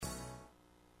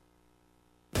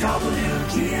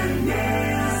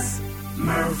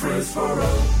Murfreesboro.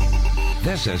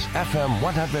 This is FM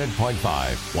 100.5,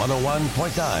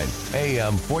 101.9,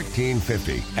 AM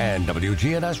 1450, and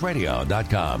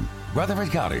WGNSradio.com. Rutherford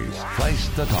County's place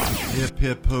to talk. Hip,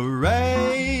 hip,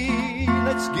 hooray,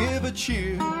 let's give a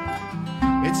cheer.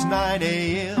 It's 9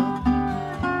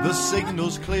 a.m., the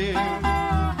signal's clear.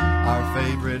 Our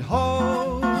favorite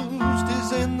host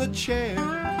is in the chair.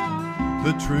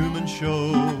 The Truman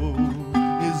Show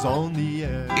is on the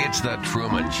air. It's The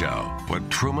Truman Show with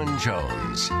Truman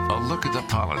Jones. A look at the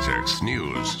politics,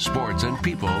 news, sports, and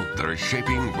people that are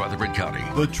shaping Rutherford County.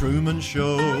 The Truman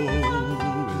Show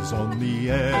is on the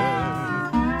air.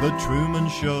 The Truman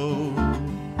Show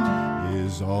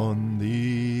is on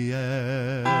the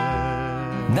air.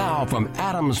 Now from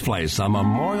Adams Place on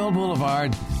Memorial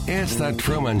Boulevard, it's The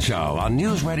Truman Show on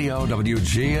News Radio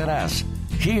WGNS.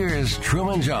 Here's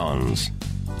Truman Jones.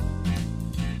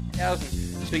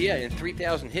 So yeah, in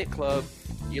 3000 Hit Club,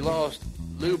 you lost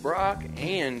Lou Brock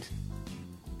and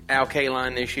Al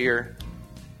Kaline this year.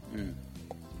 And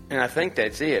I think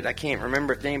that's it. I can't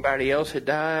remember if anybody else had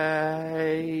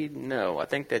died. No, I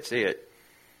think that's it.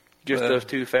 Just those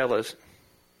two fellas.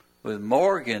 With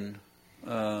Morgan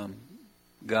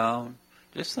gone,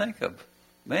 just think of,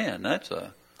 man, that's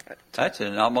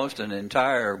almost an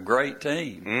entire great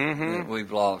team that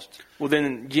we've lost. Well,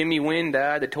 then Jimmy Wynn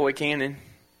died, the toy cannon.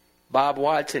 Bob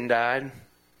Watson died.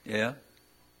 Yeah.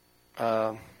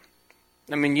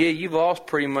 You've lost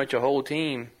pretty much a whole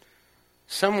team.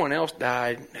 Someone else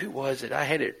died. Who was it? I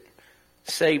had it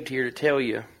saved here to tell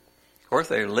you. Of course,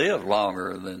 they live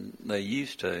longer than they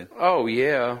used to. Oh,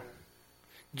 yeah.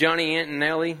 Johnny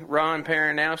Antonelli, Ron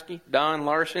Paranowski, Don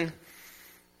Larson.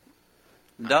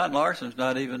 Don Larson's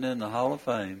not even in the Hall of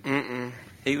Fame. Mm-mm.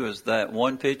 He was that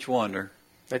one-pitch wonder.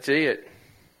 That's it.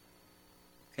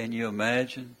 Can you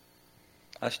imagine?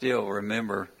 I still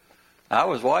remember, I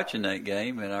was watching that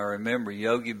game, and I remember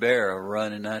Yogi Berra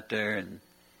running out there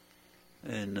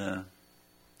and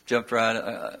jumped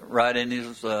right in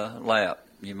his lap,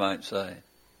 you might say.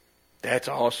 That's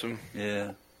awesome.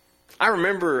 Yeah. I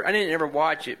remember, I didn't ever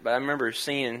watch it, but I remember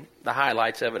seeing the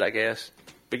highlights of it, I guess.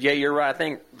 But yeah, you're right. I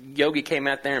think Yogi came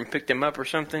out there and picked him up or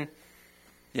something.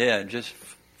 Yeah, just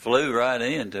flew right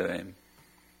into him.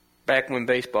 Back when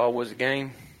baseball was a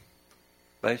game.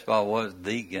 Baseball was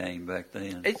the game back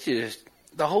then. It's just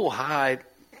the whole hype.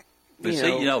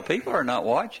 But people are not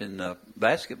watching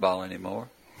basketball anymore,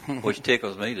 which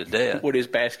tickles me to death. What is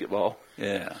basketball?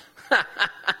 Yeah.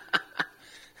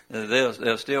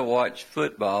 They'll still watch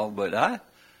football, but I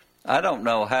don't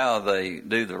know how they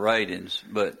do the ratings.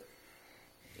 But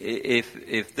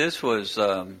if this was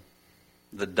the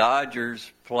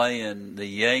Dodgers playing the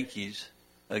Yankees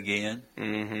again,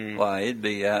 why, it'd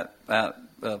be out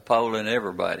polling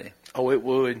everybody. Oh, it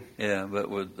would. Yeah, but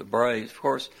with the Braves, of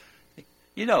course,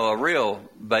 a real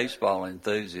baseball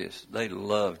enthusiast, they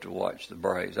love to watch the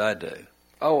Braves. I do.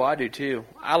 Oh, I do too.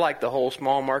 I like the whole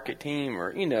small market team,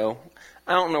 or,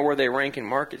 I don't know where they rank in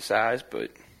market size,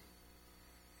 but.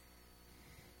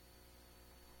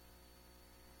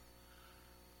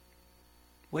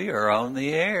 We are on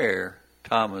the air,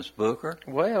 Thomas Booker.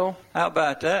 Well. How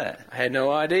about that? I had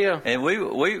no idea. And we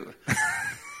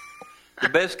the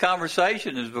best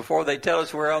conversation is before they tell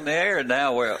us we're on the air.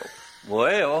 Now,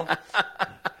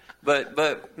 but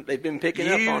they've been picking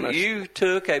up on us. You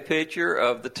took a picture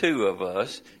of the two of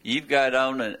us. You've got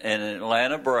on an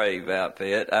Atlanta Brave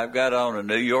outfit. I've got on a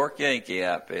New York Yankee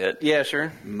outfit. Yes,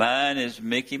 sir. Mine is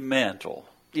Mickey Mantle.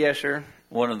 Yes, sir.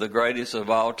 One of the greatest of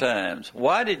all times.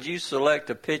 Why did you select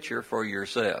a picture for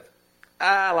yourself?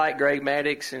 I like Greg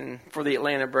Maddux and for the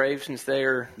Atlanta Braves since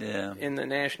they're in the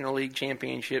National League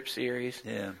Championship Series.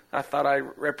 Yeah. I thought I'd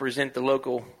represent the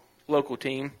local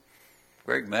team.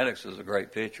 Greg Maddux was a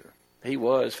great pitcher. He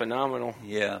was phenomenal.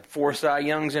 Yeah. 4 Cy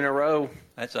Youngs in a row.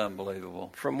 That's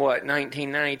unbelievable. From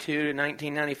 1992 to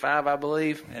 1995, I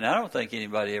believe. And I don't think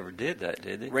anybody ever did that,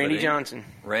 did they? Randy Johnson.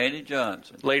 Randy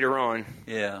Johnson. Later on.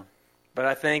 Yeah. But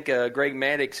I think Greg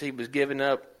Maddux, he was giving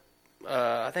up,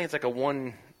 I think it's like a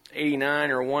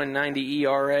 189 or 190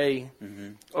 ERA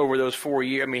over those 4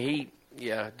 years. I mean,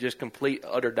 just complete,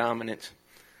 utter dominance.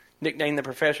 Nicknamed the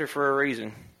Professor for a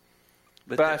reason.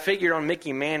 But I figured on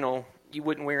Mickey Mantle, you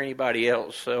wouldn't wear anybody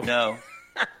else. So no.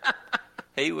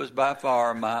 He was by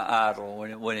far my idol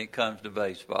when it comes to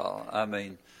baseball. I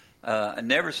mean, I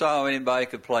never saw anybody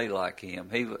could play like him.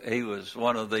 He was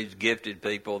one of these gifted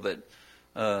people that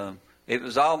it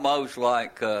was almost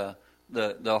like the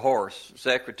horse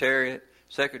Secretariat.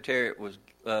 Secretariat was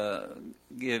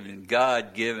given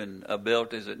God-given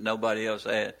abilities that nobody else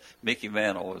had. Mickey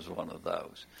Mantle was one of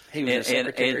those. He was a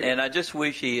secretary. And I just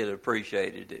wish he had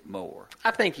appreciated it more.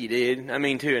 I think he did. I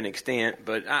mean, to an extent,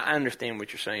 but I understand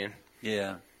what you're saying.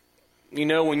 Yeah. You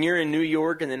know, when you're in New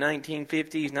York in the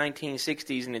 1950s,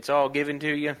 1960s, and it's all given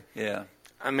to you. Yeah.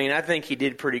 I mean, I think he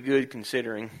did pretty good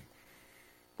considering.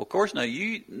 Well, of course, now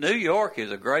New York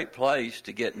is a great place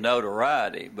to get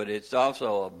notoriety, but it's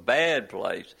also a bad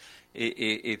place.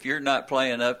 If you're not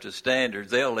playing up to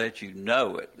standards, they'll let you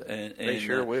know it. And They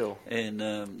sure will. And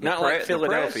Not like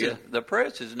Philadelphia. The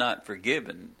press is not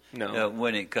forgiven. No.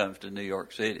 When it comes to New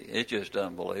York City, it's just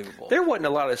unbelievable. There wasn't a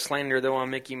lot of slander, though, on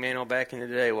Mickey Mantle back in the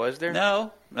day, was there?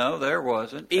 No, there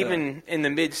wasn't. Even in the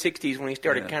mid-'60s when he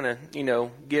started kind of,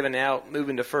 giving out,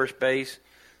 moving to first base,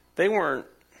 they weren't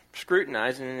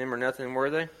scrutinizing him or nothing, were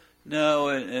they? No,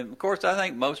 and of course, I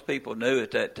think most people knew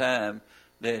at that time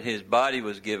that his body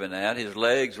was giving out. His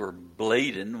legs were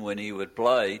bleeding when he would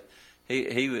play.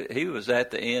 He was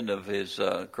at the end of his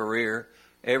career.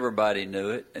 Everybody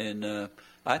knew it, and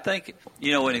I think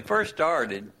when he first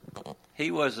started, he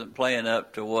wasn't playing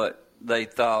up to what they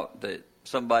thought that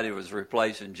somebody was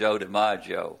replacing Joe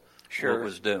DiMaggio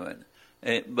was doing.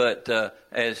 But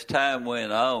as time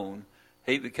went on,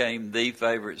 he became the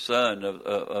favorite son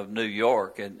of New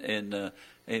York, and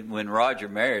when Roger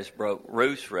Maris broke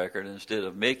Ruth's record instead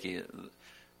of Mickey,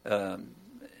 poor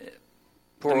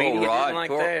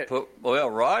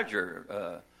old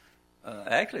Roger.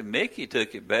 Actually, Mickey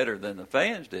took it better than the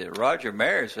fans did. Roger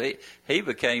Maris, he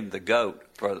became the GOAT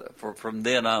from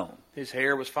then on. His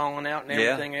hair was falling out and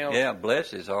everything else. Yeah,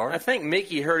 bless his heart. I think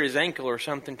Mickey hurt his ankle or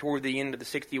something toward the end of the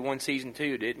 '61 season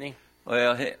too, didn't he?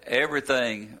 Well,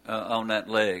 everything on that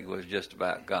leg was just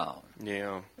about gone.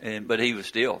 Yeah. But he was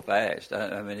still fast.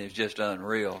 I mean, it's just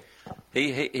unreal.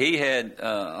 He had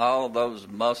all of those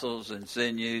muscles and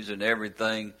sinews and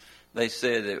everything. They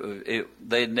said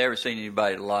they'd never seen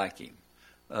anybody like him.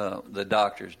 The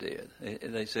doctors did.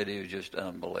 They said he was just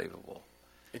unbelievable.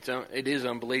 It is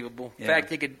unbelievable. In Yeah.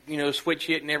 fact, he could switch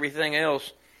hit and everything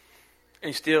else,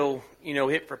 and still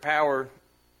hit for power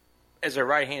as a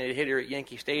right-handed hitter at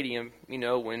Yankee Stadium.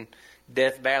 When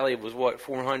Death Valley was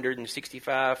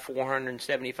 465,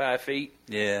 475 feet.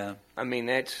 Yeah. I mean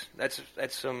that's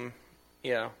some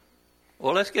yeah.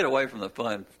 Well, let's get away from the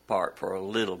fun part for a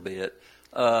little bit.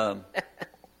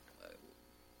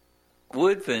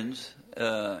 Woodfin's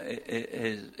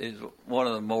is one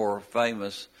of the more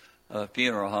famous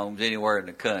funeral homes anywhere in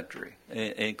the country,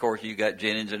 and of course you got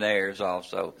Jennings and Ayers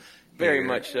also. Very here.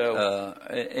 much so.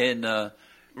 And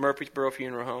Murfreesboro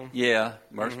Funeral Home. Yeah,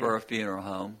 Murfreesboro Funeral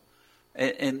Home,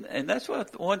 and that's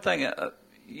one thing.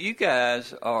 You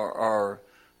guys are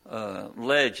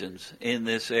legends in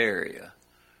this area.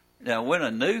 Now, when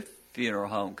a new funeral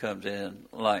home comes in,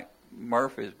 like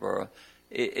Murfreesboro,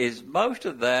 is most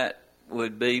of that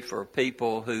would be for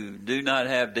people who do not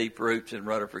have deep roots in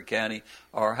Rutherford County,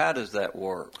 or how does that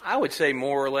work? I would say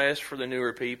more or less for the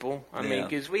newer people. I mean,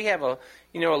 because we have a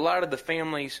lot of the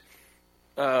families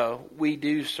we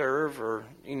do serve are,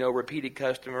 repeated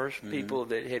customers, people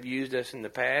that have used us in the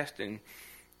past, and,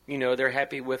 they're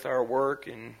happy with our work,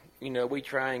 and, we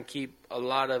try and keep a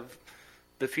lot of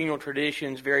the funeral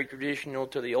traditions very traditional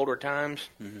to the older times,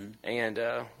 and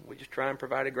we just try and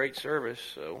provide a great service.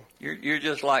 So you're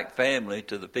just like family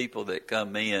to the people that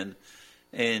come in,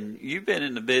 and you've been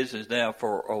in the business now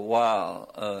for a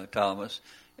while, Thomas.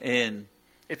 And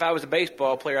if I was a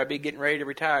baseball player, I'd be getting ready to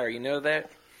retire. You know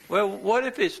that? Well, what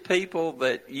if it's people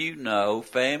that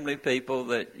family people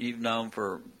that you've known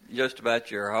for just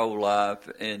about your whole life,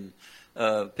 and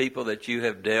people that you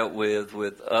have dealt with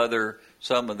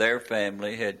some of their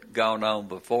family had gone on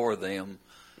before them.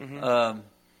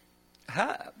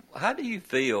 How do you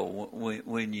feel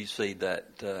when you see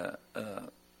that?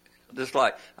 Just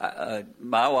like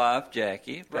my wife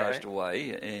Jackie passed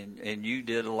away, and you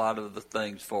did a lot of the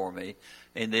things for me,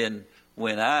 and then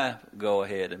when I go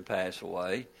ahead and pass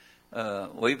away,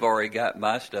 we've already got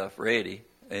my stuff ready,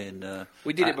 and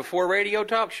we did it before Radio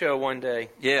Talk Show one day.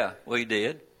 Yeah, we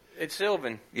did. It's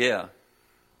Sylvan. Yeah,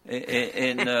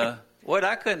 and what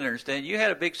I couldn't understand, you had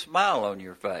a big smile on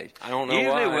your face. I don't know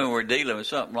Usually why. when we're dealing with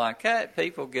something like that,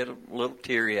 people get a little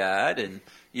teary-eyed, and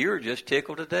you were just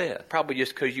tickled to death. Probably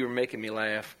just because you were making me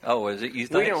laugh. Oh, is it? You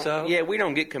think so? Yeah, we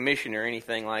don't get commission or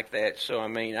anything like that. So, I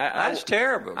mean, That's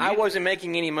terrible. I wasn't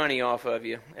making any money off of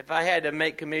you. If I had to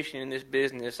make commission in this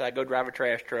business, I'd go drive a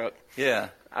trash truck. Yeah.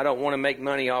 I don't want to make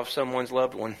money off someone's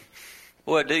loved one.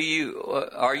 Well,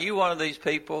 are you one of these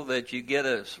people that you get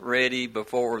us ready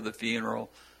before the funeral?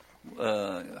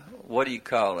 What do you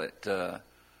call it?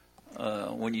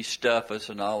 when you stuff us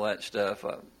and all that stuff.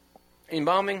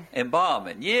 Embalming?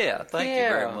 Embalming, yeah. Thank you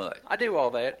very much. I do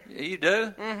all that. You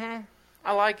do? Mm-hmm.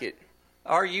 I like it.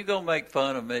 Are you going to make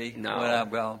fun of me when I'm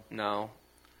gone? No.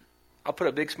 I'll put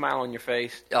a big smile on your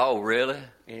face. Oh, really?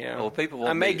 Yeah. Well, people won't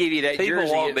I may give you that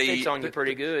jersey. It fits on you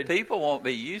pretty good. People won't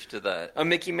be used to that. A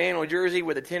Mickey Mantle jersey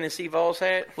with a Tennessee Vols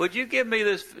hat. Would you give me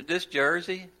this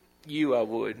jersey? I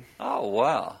would. Oh,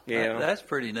 wow. Yeah. That's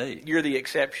pretty neat. You're the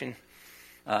exception.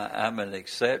 I'm an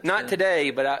exception. Not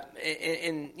today, but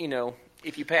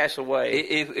if you pass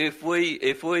away.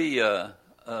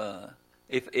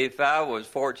 If I was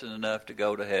fortunate enough to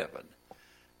go to heaven,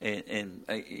 and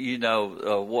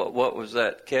what was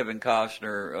that Kevin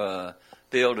Costner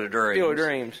Field of Dreams? Field of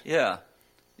Dreams. Yeah.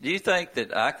 Do you think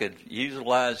that I could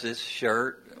utilize this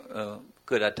shirt?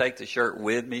 Could I take the shirt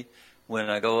with me when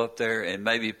I go up there and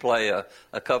maybe play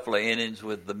a couple of innings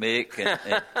with the Mick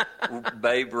and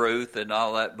Babe Ruth and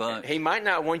all that bunch? He might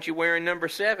not want you wearing number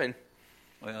 7.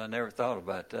 Well, I never thought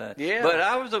about that. Yeah, but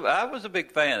I was a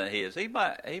big fan of his. He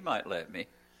might let me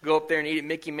go up there and eat at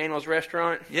Mickey Mantle's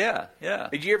restaurant. Yeah.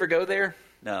 Did you ever go there?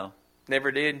 No,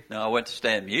 never did. No, I went to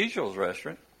Stan Musial's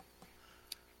restaurant.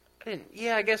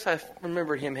 I guess I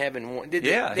remembered him having one. Did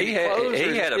he close,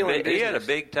 he had a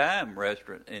big time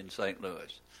restaurant in St.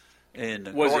 Louis.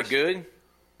 And was it good?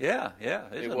 Yeah,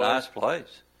 it's a nice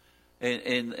place,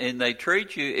 and they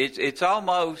treat you. It's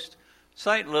almost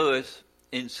St. Louis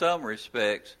in some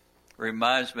respects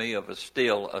reminds me of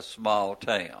still a small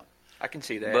town. I can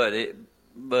see that.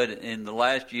 But in the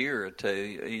last year or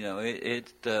two,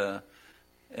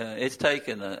 it's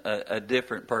taken a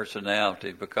different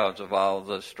personality because of all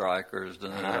the strikers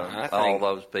and all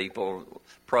those people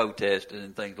protesting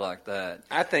and things like that.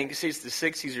 I think since the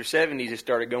 60s or 70s it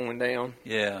started going down.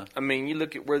 Yeah. I mean, you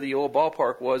look at where the old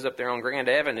ballpark was up there on Grand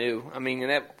Avenue. I mean,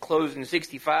 and that closed in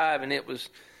 65, and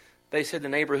they said the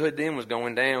neighborhood then was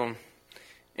going down.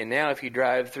 And now if you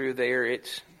drive through there,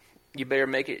 you better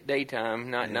make it daytime,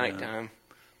 not nighttime.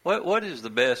 What is the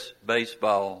best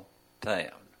baseball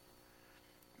town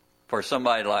for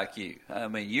somebody like you? I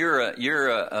mean, you're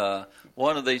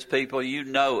one of these people,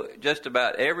 just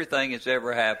about everything that's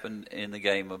ever happened in the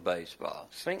game of baseball.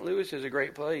 St. Louis is a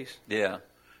great place. Yeah.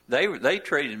 They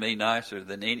treated me nicer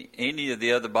than any of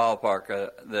the other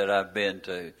ballpark that I've been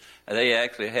to. They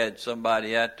actually had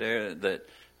somebody out there that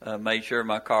made sure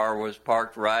my car was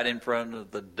parked right in front of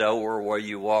the door where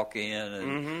you walk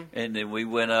in, and then we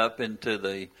went up into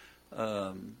the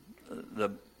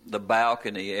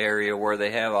balcony area where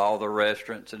they have all the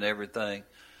restaurants and everything.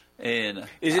 And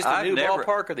is this the new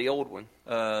ballpark or the old one?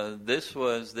 This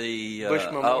was the Bush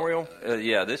Memorial.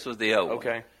 This was the old one.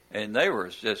 Okay. And they were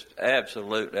just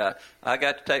absolutely. I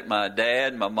got to take my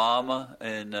dad, my mama,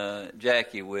 and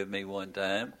Jackie with me one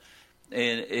time,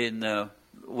 and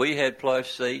we had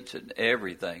plush seats and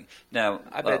everything. Now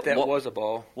I bet that was a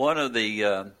ball. One of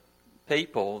the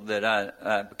people that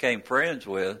I became friends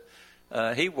with,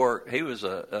 he was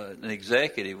an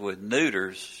executive with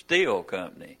Neuters Steel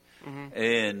Company,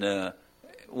 and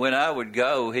when I would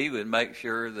go, he would make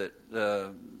sure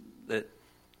that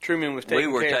Truman was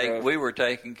taken care of. We were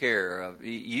taken care of.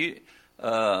 You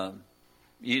know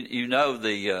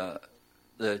the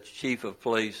chief of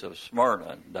police of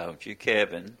Smyrna, don't you,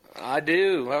 Kevin? I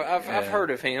do. I've heard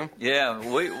of him. Yeah,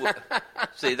 we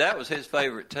see that was his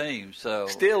favorite team. So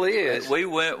still is. We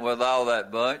went with all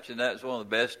that bunch, and that's one of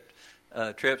the best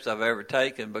trips I've ever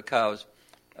taken because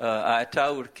I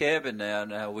told Kevin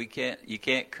you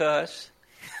can't cuss.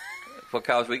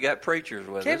 Because we got preachers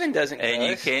with Kevin us. doesn't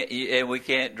cuss. And we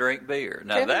can't drink beer.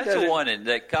 Now, Kevin that's the one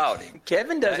that caught him.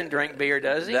 Kevin doesn't drink beer,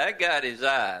 does he? That got his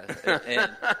eyes.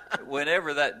 And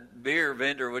whenever that beer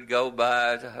vendor would go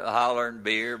by hollering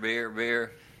beer, beer,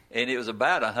 beer, and it was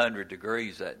about 100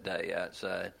 degrees that day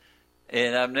outside.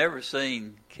 And I've never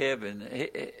seen Kevin.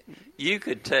 You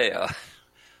could tell.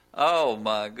 Oh,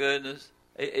 my goodness.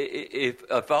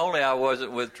 If only I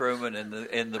wasn't with Truman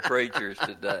and the preachers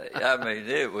today. I mean,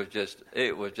 it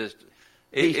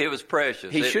was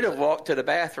precious. He should have walked to the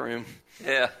bathroom.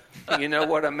 Yeah, you know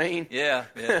what I mean. Yeah.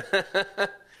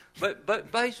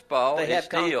 But baseball they have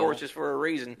still concourses for a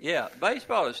reason. Yeah,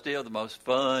 baseball is still the most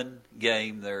fun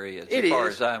game there is, as far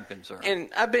as I'm concerned. And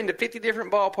I've been to 50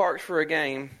 different ballparks for a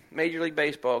game, Major League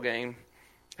Baseball game.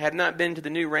 I have not been to the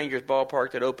new Rangers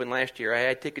ballpark that opened last year. I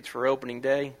had tickets for opening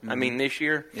day. I mean, this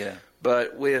year. Yeah.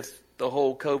 But with the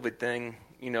whole COVID thing,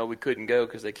 we couldn't go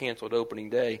because they canceled opening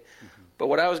day. But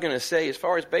what I was going to say, as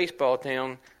far as baseball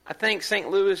town, I think St.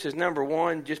 Louis is number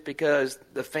one just because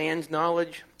the fans'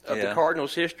 knowledge of the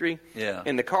Cardinals' history. Yeah.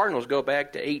 And the Cardinals go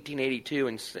back to 1882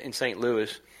 in St.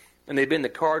 Louis. And they've been the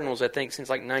Cardinals, I think, since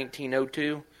like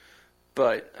 1902.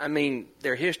 But, I mean,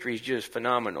 their history is just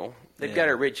phenomenal. They've got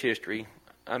a rich history.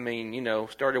 I mean,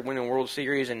 started winning World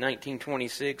Series in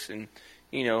 1926 and,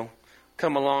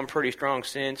 come along pretty strong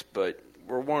since, but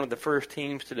we're one of the first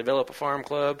teams to develop a farm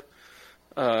club.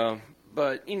 But,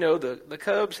 the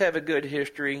Cubs have a good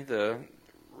history. The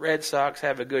Red Sox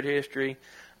have a good history.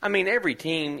 I mean, every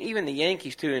team, even the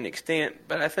Yankees to an extent,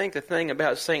 but I think the thing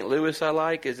about St. Louis I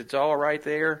like is it's all right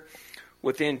there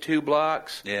within 2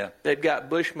 blocks. Yeah. They've got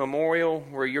Bush Memorial,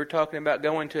 where you're talking about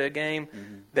going to a game.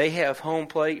 Mm-hmm. They have home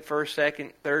plate, first,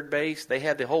 second, third base. They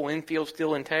have the whole infield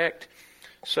still intact.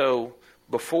 So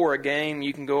before a game,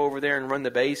 you can go over there and run the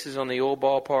bases on the old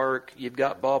ballpark. You've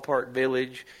got Ballpark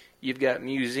Village. You've got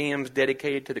museums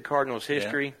dedicated to the Cardinals'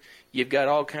 history. Yeah. You've got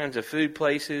all kinds of food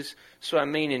places. So, I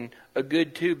mean, in a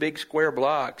good 2 big square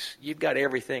blocks, you've got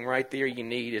everything right there you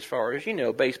need as far as,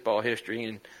 baseball history.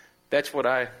 And that's what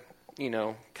I,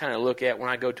 kind of look at when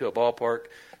I go to a ballpark.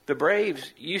 The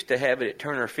Braves used to have it at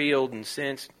Turner Field, and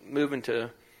since moving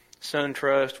to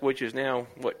SunTrust, which is now,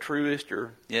 Truist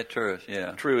or? Yeah, Truist,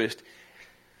 yeah. Truist.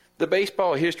 The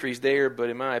baseball history's there, but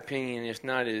in my opinion, it's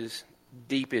not as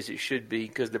deep as it should be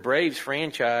because the Braves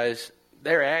franchise,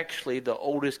 they're actually the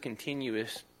oldest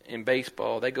continuous in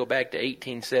baseball. They go back to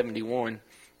 1871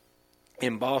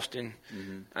 in Boston.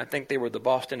 Mm-hmm. I think they were the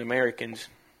Boston Americans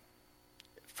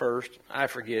first. I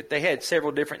forget. They had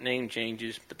several different name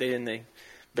changes, but then they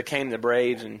became the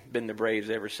Braves and been the Braves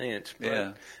ever since. But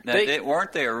yeah. Now,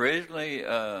 weren't they originally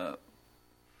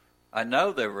I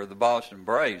know they were the Boston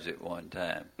Braves at one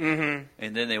time. Mm-hmm.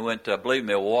 And then they went to, I believe,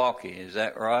 Milwaukee. Is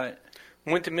that right?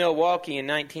 Went to Milwaukee in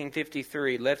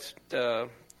 1953.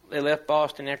 They left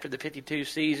Boston after the 52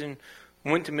 season.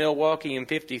 Went to Milwaukee in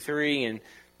 53, and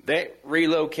that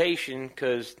relocation,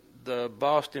 because the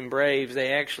Boston Braves,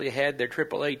 they actually had their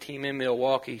AAA team in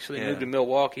Milwaukee, so they moved to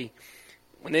Milwaukee.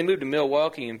 When they moved to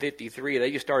Milwaukee in 53,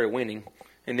 they just started winning.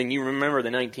 And then you remember the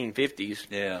 1950s.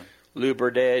 Yeah. Lou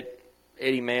Burdett,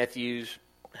 Eddie Matthews,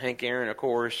 Hank Aaron, of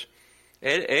course.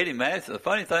 Eddie Matthews. The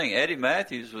funny thing, Eddie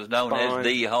Matthews was known as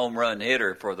the home run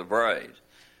hitter for the Braves,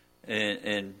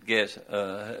 and guess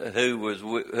who was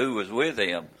with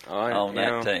him on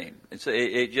that team?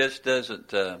 It just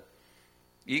doesn't.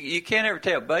 You can't ever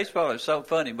tell. Baseball is so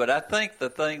funny, but I think the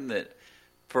thing that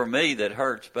for me that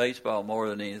hurts baseball more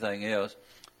than anything else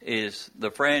is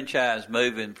the franchise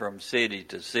moving from city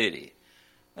to city.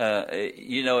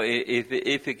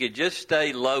 If it could just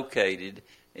stay located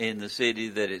in the city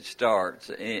that it starts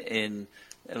and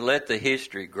let the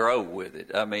history grow with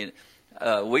it. I mean,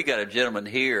 we got a gentleman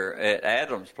here at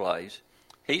Adams Place.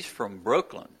 He's from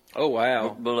Brooklyn. Oh, wow.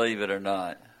 Believe it or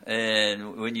not.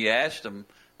 And when you asked him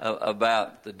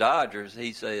about the Dodgers,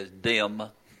 he says, "Dem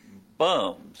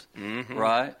bums," mm-hmm.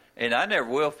 Right? And I never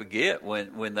will forget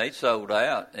when they sold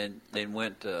out and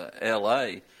went to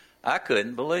L.A., I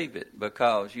couldn't believe it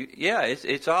because,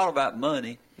 it's all about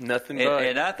money. Nothing but.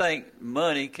 And I think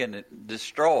money can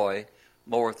destroy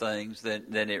more things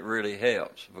than it really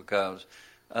helps because,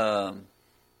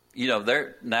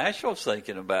 Nashville's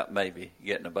thinking about maybe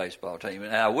getting a baseball team.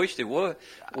 And I wish they would.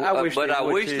 I wish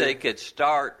they could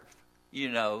start,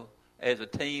 as a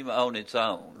team on its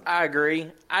own. I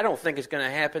agree. I don't think it's going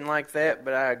to happen like that,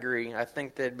 but I agree. I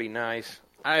think that'd be nice.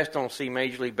 I just don't see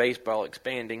Major League Baseball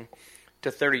expanding to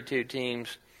 32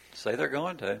 teams. Say they're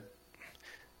going to.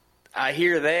 I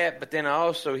hear that, but then I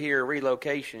also hear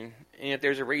relocation. And if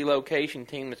there's a relocation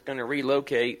team that's going to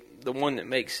relocate, the one that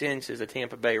makes sense is the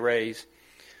Tampa Bay Rays.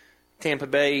 Tampa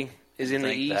Bay is in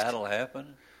the East. That'll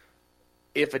happen?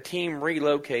 If a team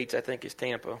relocates, I think it's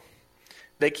Tampa.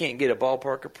 They can't get a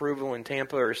ballpark approval in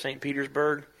Tampa or St.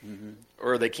 Petersburg, mm-hmm.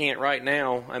 or they can't right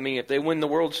now. I mean, if they win the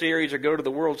World Series or go to the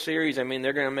World Series, I mean,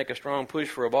 they're going to make a strong push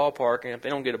for a ballpark. And if they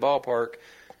don't get a ballpark,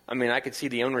 I mean, I could see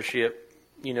the ownership,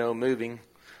 moving.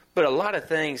 But a lot of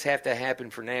things have to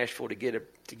happen for Nashville to get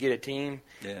a team.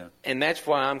 Yeah. And that's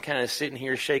why I'm kind of sitting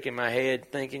here shaking my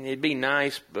head thinking it'd be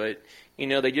nice, but,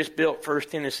 they just built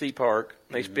First Tennessee Park.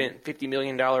 They mm-hmm. spent $50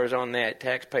 million on that,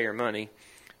 taxpayer money.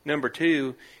 Number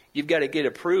two, you've got to get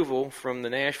approval from the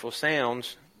Nashville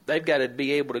Sounds. They've got to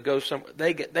be able to go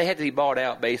they have to be bought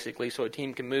out, basically, so a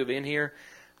team can move in here.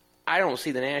 I don't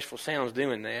see the Nashville Sounds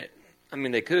doing that. I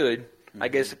mean, they could, mm-hmm. I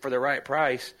guess, for the right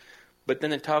price. But then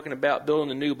they're talking about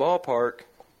building a new ballpark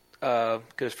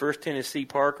because First Tennessee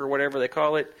Park or whatever they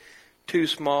call it, too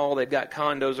small. They've got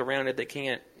condos around it. They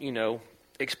can't,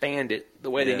 expand it the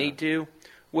way they need to,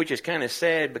 which is kind of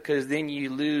sad because then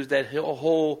you lose that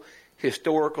whole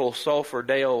historical Sulphur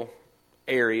Dale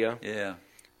area. Yeah.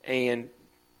 And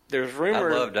there's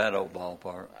rumors. I love that old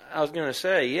ballpark. I was going to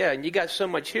say, yeah, and you got so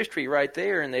much history right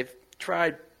there, and they've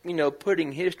tried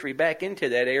putting history back into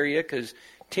that area, because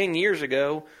 10 years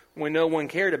ago, when no one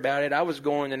cared about it, I was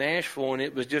going to Nashville, and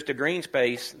it was just a green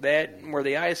space. That, where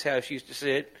the ice house used to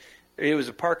sit, it was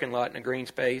a parking lot and a green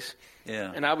space.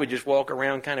 Yeah. And I would just walk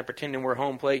around kind of pretending where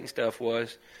home plate and stuff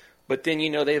was. But then,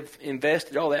 they've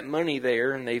invested all that money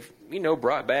there, and they've,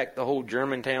 brought back the whole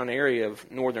Germantown area of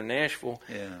northern Nashville.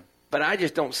 Yeah. But I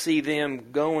just don't see them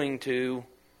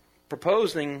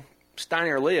proposing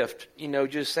Steiner Lift,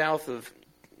 just south of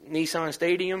Nissan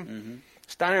Stadium. Mm-hmm.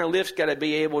 Steiner Lift's got to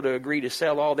be able to agree to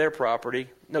sell all their property.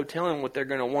 No telling what they're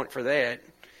going to want for that.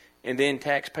 And then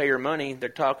taxpayer money, they're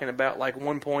talking about like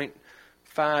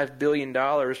 $1.5 billion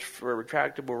for a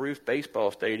retractable roof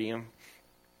baseball stadium.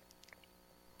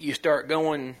 You start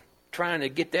trying to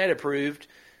get that approved.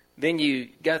 Then you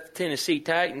got the Tennessee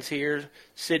Titans here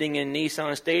sitting in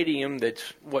Nissan Stadium that's,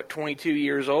 22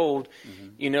 years old.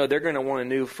 Mm-hmm. They're going to want a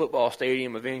new football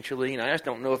stadium eventually. And I just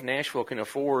don't know if Nashville can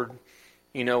afford,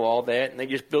 all that. And they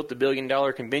just built the $1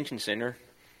 billion convention center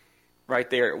right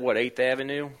there at, 8th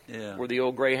Avenue? Yeah. Where the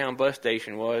old Greyhound bus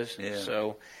station was. Yeah.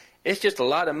 So it's just a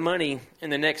lot of money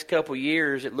in the next couple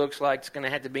years. It looks like it's going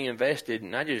to have to be invested.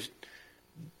 And I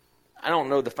don't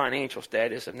know the financial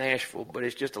status of Nashville, but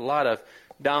it's just a lot of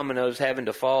dominoes having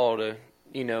to fall to,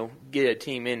 get a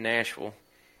team in Nashville.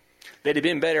 They'd have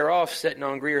been better off sitting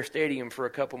on Greer Stadium for a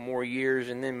couple more years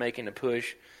and then making a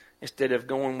push instead of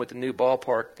going with the new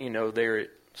ballpark, there at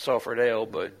Salford-L.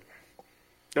 But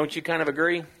don't you kind of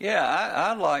agree? Yeah,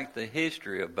 I like the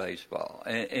history of baseball,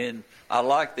 and I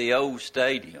like the old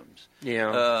stadiums.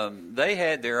 Yeah. They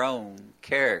had their own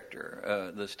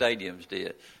character, the stadiums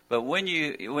did. But when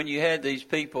you had these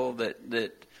people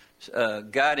that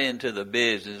got into the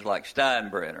business like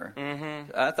Steinbrenner,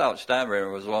 mm-hmm. I thought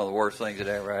Steinbrenner was one of the worst things that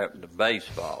ever happened to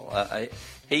baseball.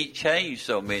 He changed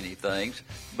so many things,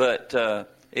 but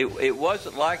it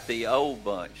wasn't like the old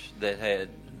bunch that had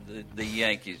the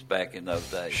Yankees back in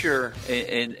those days. Sure.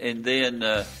 And then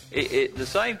the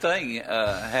same thing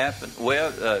happened.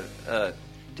 Well,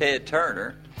 Ted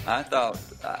Turner, I thought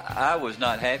I was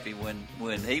not happy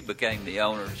when he became the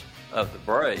owners of the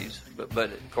Braves, but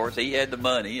of course he had the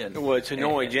money. Well, it's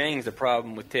Hanoi Jane's the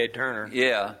problem with Ted Turner.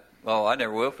 Yeah. Oh, I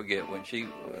never will forget when she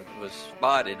was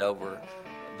spotted over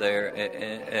there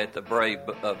at the Brave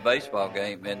baseball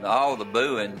game, and all the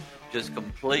booing just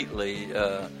completely.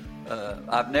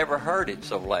 I've never heard it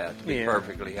so loud, to be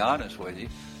perfectly honest with you.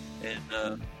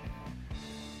 And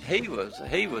he was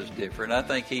different. I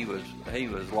think he was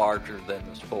larger than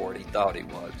the sport. He thought he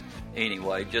was.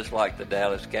 Anyway, just like the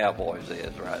Dallas Cowboys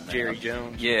is right now. Jerry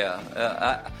Jones.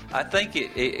 Yeah. I think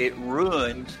it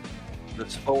ruins the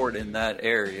sport in that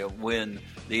area when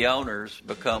the owners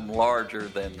become larger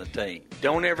than the team.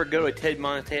 Don't ever go to Ted's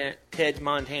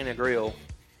Montana Grill.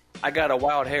 I got a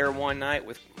wild hair one night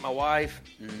with my wife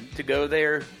to go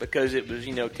there because it was,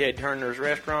 Ted Turner's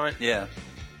restaurant. Yeah.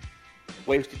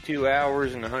 Wasted 2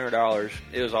 hours and $100.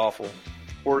 It was awful.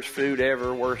 Worst food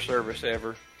ever, worst service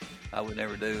ever. I would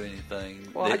never do anything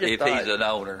if he's an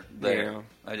owner there. Yeah.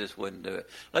 I just wouldn't do it.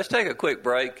 Let's take a quick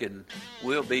break, and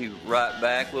we'll be right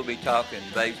back. We'll be talking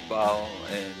baseball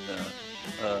and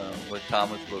with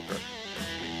Thomas Booker.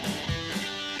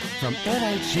 From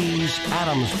NHC's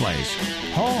Adams Place,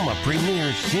 home of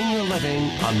premier senior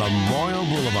living on Memorial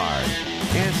Boulevard.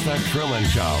 It's The Truman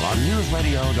Show on News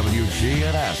Radio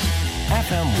WGNS,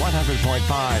 FM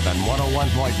 100.5 and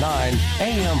 101.9,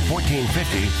 AM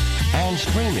 1450, and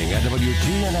streaming at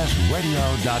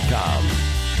WGNSradio.com.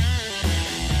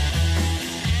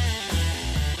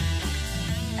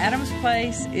 Adams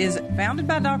Place is founded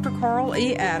by Dr. Carl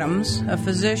E. Adams, a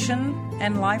physician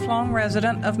and lifelong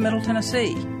resident of Middle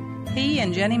Tennessee. He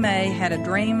and Jenny May had a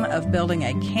dream of building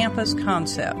a campus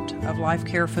concept of life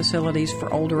care facilities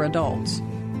for older adults.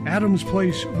 Adams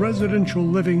Place Residential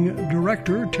Living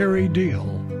Director Terry Deal.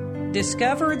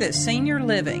 Discover that senior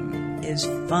living is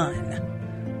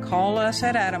fun. Call us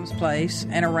at Adams Place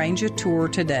and arrange a tour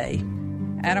today.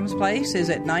 Adams Place is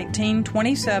at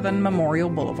 1927 Memorial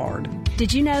Boulevard.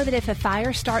 Did you know that if a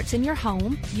fire starts in your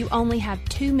home, you only have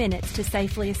 2 minutes to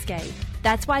safely escape?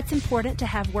 That's why it's important to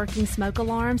have working smoke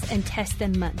alarms and test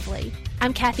them monthly.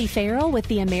 I'm Kathy Farrell with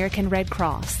the American Red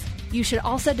Cross. You should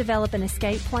also develop an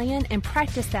escape plan and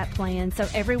practice that plan so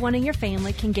everyone in your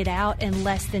family can get out in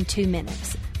less than 2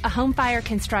 minutes. A home fire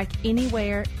can strike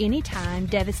anywhere, anytime,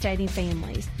 devastating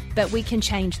families. But we can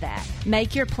change that.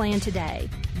 Make your plan today.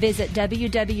 Visit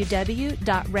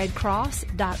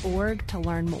www.redcross.org to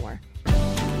learn more.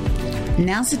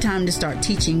 Now's the time to start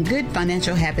teaching good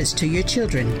financial habits to your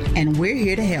children, and we're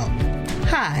here to help.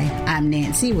 Hi, I'm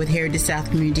Nancy with Heritage South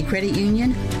Community Credit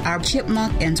Union. Our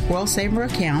Chipmunk and Squirrel Saver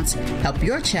accounts help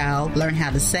your child learn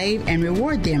how to save and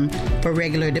reward them for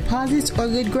regular deposits or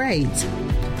good grades.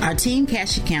 Our Teen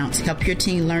Cash accounts help your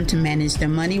teen learn to manage their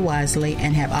money wisely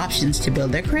and have options to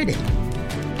build their credit.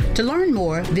 To learn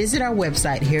more, visit our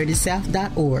website,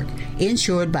 heritagesouth.org,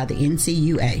 insured by the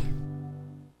NCUA.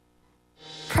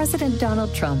 President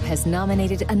Donald Trump has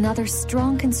nominated another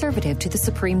strong conservative to the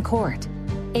Supreme Court.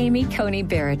 Amy Coney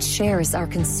Barrett shares our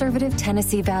conservative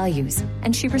Tennessee values,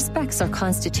 and she respects our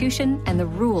Constitution and the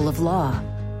rule of law.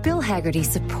 Bill Hagerty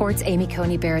supports Amy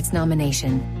Coney Barrett's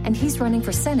nomination, and he's running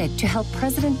for Senate to help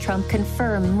President Trump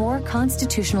confirm more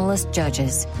constitutionalist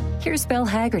judges. Here's Bill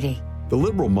Hagerty. The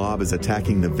liberal mob is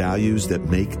attacking the values that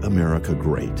make America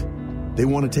great. They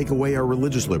want to take away our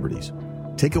religious liberties,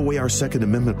 take away our Second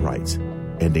Amendment rights,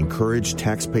 and encourage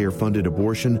taxpayer-funded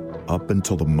abortion up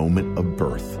until the moment of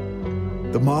birth.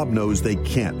 The mob knows they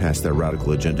can't pass their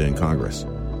radical agenda in Congress,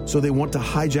 so they want to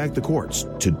hijack the courts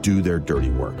to do their dirty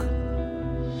work.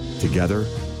 Together,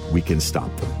 we can stop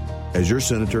them. As your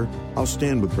senator, I'll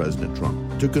stand with President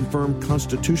Trump to confirm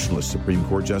constitutionalist Supreme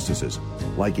Court justices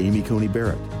like Amy Coney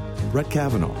Barrett, Brett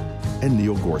Kavanaugh, and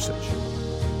Neil Gorsuch.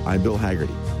 I'm Bill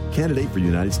Hagerty, candidate for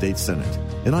United States Senate,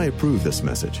 and I approve this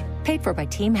message. Paid for by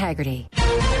Team Hagerty.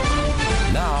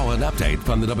 Now an update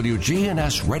from the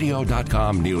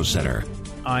WGNSradio.com News Center.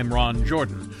 I'm Ron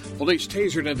Jordan. Police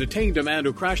tasered and detained a man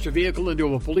who crashed a vehicle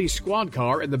into a police squad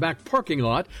car in the back parking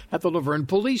lot at the Laverne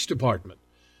Police Department.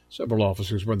 Several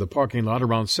officers were in the parking lot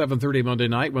around 7:30 Monday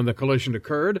night when the collision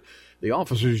occurred. The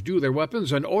officers drew their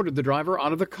weapons and ordered the driver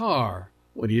out of the car.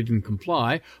 When he didn't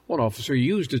comply, one officer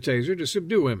used a taser to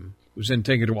subdue him. He was then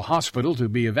taken to a hospital to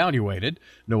be evaluated.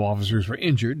 No officers were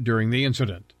injured during the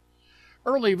incident.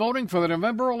 Early voting for the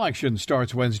November election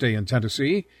starts Wednesday in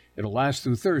Tennessee. It'll last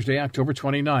through Thursday, October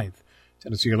 29th.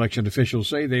 Tennessee election officials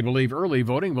say they believe early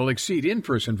voting will exceed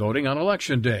in-person voting on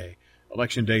Election Day.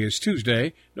 Election Day is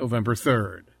Tuesday, November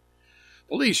 3rd.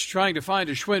 Police trying to find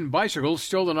a Schwinn bicycle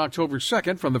stolen October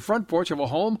 2nd from the front porch of a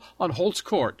home on Holtz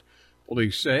Court.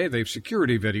 Police say they've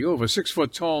security video of a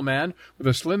 6-foot-tall man with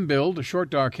a slim build, short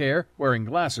dark hair, wearing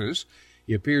glasses.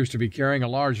 He appears to be carrying a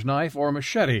large knife or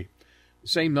machete. The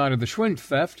same night of the Schwinn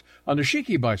theft, a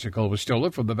Nishiki bicycle was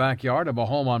stolen from the backyard of a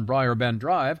home on Briar Bend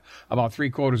Drive, about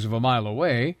 3/4 of a mile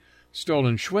away.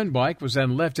 Stolen Schwinn bike was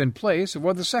then left in place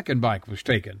where the second bike was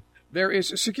taken. There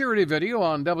is security video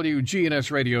on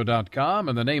WGNSradio.com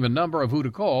and the name and number of who to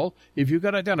call if you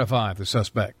can identify the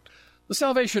suspect. The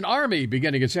Salvation Army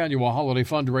beginning its annual holiday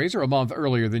fundraiser a month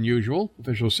earlier than usual.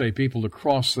 Officials say people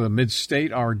across the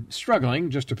mid-state are struggling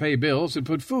just to pay bills and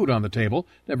put food on the table,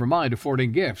 never mind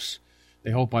affording gifts. They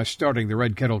hope by starting the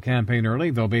Red Kettle campaign early,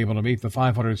 they'll be able to meet the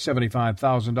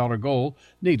 $575,000 goal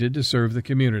needed to serve the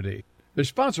community. They're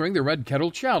sponsoring the Red Kettle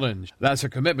Challenge. That's a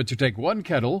commitment to take one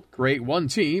kettle, create one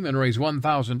team, and raise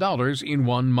 $1,000 in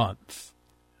 1 month.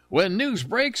 When news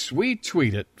breaks, we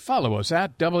tweet it. Follow us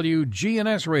at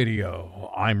WGNS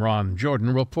Radio. I'm Ron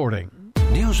Jordan reporting.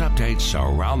 News updates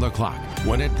around the clock,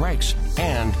 when it breaks,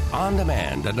 and on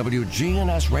demand at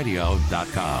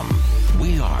WGNSradio.com.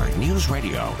 We are News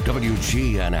Radio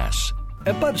WGNS.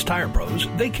 At Bud's Tire Pros,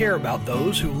 they care about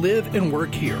those who live and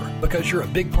work here because you're a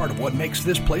big part of what makes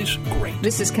this place great.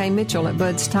 This is Kay Mitchell at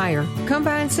Bud's Tire. Come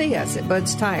by and see us at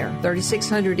Bud's Tire,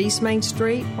 3600 East Main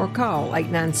Street, or call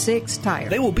 896-TIRE.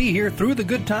 They will be here through the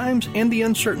good times and the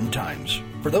uncertain times.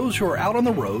 For those who are out on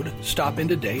the road, stop in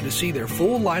today to see their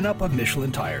full lineup of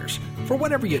Michelin tires. For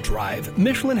whatever you drive,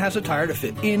 Michelin has a tire to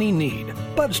fit any need.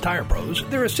 Bud's Tire Pros,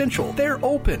 they're essential, they're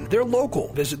open, they're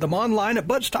local. Visit them online at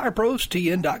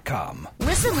budstireprostn.com.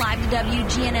 Listen live to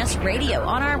WGNS Radio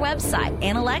on our website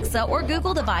and Alexa or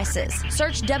Google devices.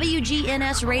 Search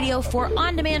WGNS Radio for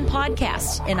on-demand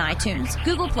podcasts in iTunes,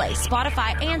 Google Play,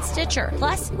 Spotify, and Stitcher.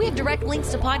 Plus, we have direct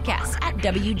links to podcasts at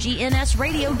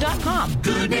WGNSradio.com.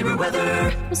 Good neighbor weather.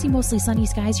 We'll see mostly sunny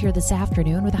skies here this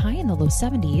afternoon with a high in the low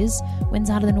 70s. Winds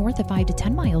out of the north at 5 to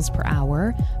 10 miles per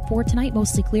hour. For tonight,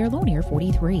 mostly clear, low near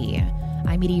 43.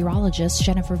 I'm meteorologist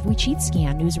Jennifer Wojcicki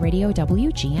on News Radio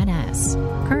WGNS.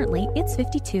 Currently, it's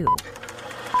 52.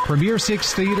 Premier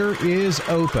Six Theater is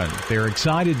open. They're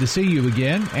excited to see you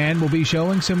again and will be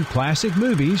showing some classic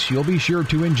movies you'll be sure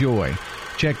to enjoy.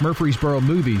 Check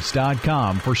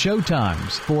MurfreesboroMovies.com for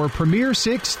showtimes for Premier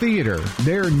Six Theater.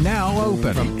 They're now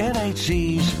open. From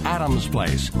NHC's Adams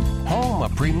Place, home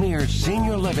of Premier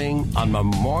Senior Living on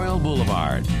Memorial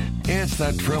Boulevard. It's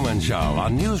The Truman Show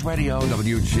on News Radio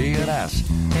WGNS,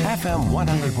 FM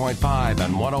 100.5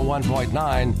 and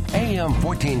 101.9, AM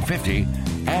 1450,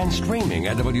 and streaming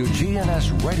at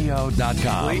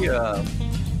WGNSradio.com.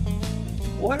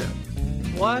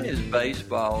 why is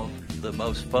baseball the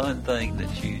most fun thing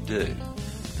that you do?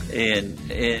 And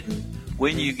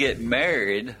when you get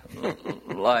married,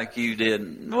 like you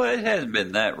did, well, it hasn't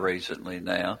been that recently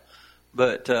now,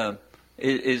 but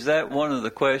is that one of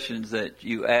the questions that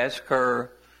you ask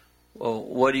her? Well,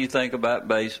 what do you think about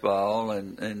baseball?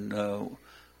 And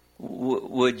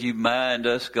would you mind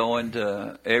us going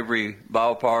to every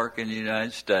ballpark in the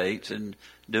United States and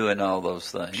doing all those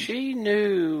things? She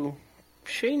knew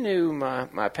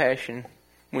my passion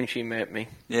when she met me.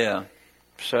 Yeah.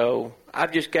 So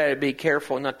I've just got to be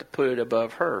careful not to put it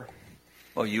above her.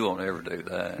 Well, you won't ever do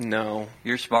that. No.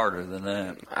 You're smarter than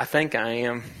that. I think I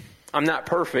am. I'm not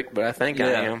perfect, but I think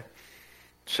I am.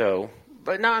 So,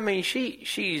 but no, I mean,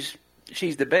 she's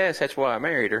the best. That's why I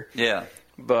married her. Yeah.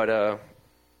 But,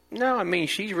 no, I mean,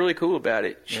 she's really cool about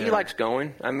it. She likes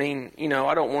going. I mean, you know,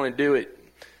 I don't want to do it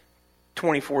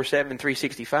 24/7,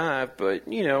 365, but,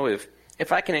 you know, if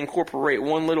I can incorporate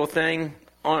one little thing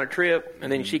on a trip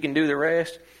and then she can do the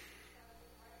rest,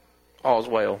 all's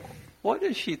well. What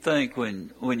does she think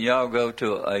when y'all go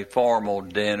to a formal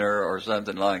dinner or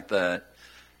something like that,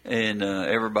 and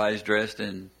everybody's dressed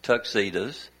in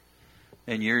tuxedos,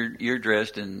 and you're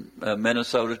dressed in a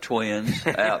Minnesota Twins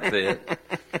outfit?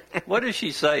 What does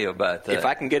she say about that? If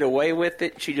I can get away with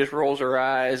it, she just rolls her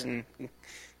eyes and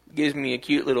gives me a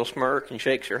cute little smirk and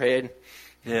shakes her head.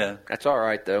 Yeah. That's all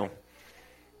right, though.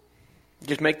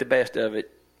 Just make the best of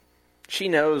it. She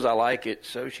knows I like it,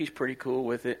 so she's pretty cool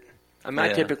with it. I mean,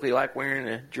 I typically like wearing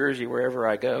a jersey wherever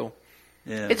I go.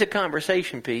 Yeah. It's a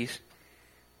conversation piece.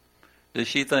 Does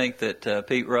she think that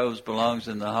Pete Rose belongs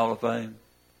in the Hall of Fame?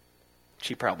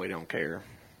 She probably don't care.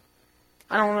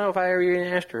 I don't know if I ever even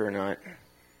asked her or not.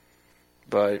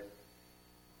 But,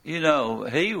 you know,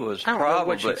 he was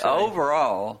probably,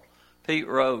 overall, Pete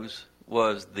Rose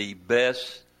was the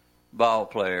best ball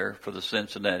player for the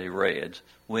Cincinnati Reds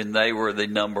when they were the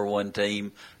number one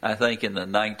team. I think in the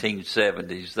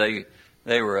 1970s,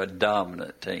 they were a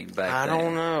dominant team back then. I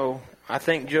don't know. I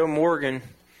think Joe Morgan.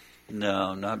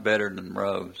 No, not better than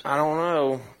Rose. I don't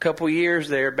know. A couple years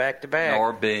there, back to back.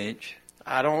 Or Bench.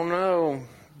 I don't know.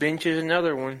 Bench is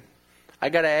another one. I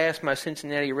got to ask my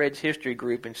Cincinnati Reds history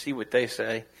group and see what they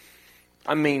say.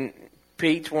 I mean,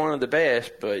 Pete's one of the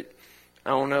best, but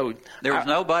I don't know. There was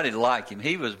nobody like him.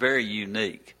 He was very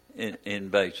unique in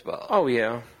baseball. Oh,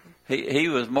 yeah. He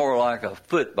was more like a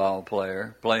football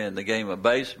player playing the game of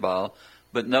baseball,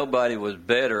 but nobody was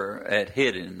better at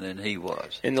hitting than he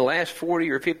was. In the last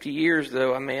 40 or 50 years,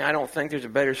 though, I mean, I don't think there's a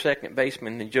better second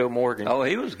baseman than Joe Morgan. Oh,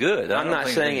 he was good. I'm not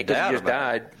saying it because he just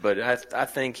died, but I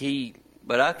think he...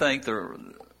 But I think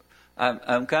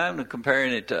I'm kind of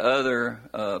comparing it to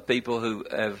other people who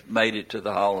have made it to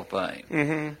the Hall of Fame.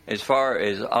 Mm-hmm. As far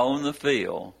as on the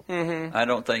field, mm-hmm. I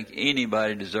don't think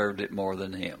anybody deserved it more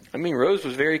than him. I mean, Rose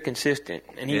was very consistent,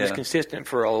 and he was consistent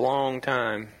for a long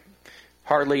time.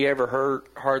 Hardly ever hurt,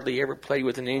 hardly ever played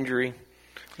with an injury,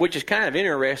 which is kind of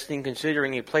interesting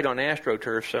considering he played on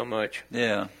AstroTurf so much.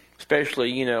 Yeah.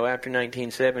 Especially, you know, after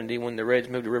 1970 when the Reds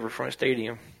moved to Riverfront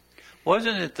Stadium.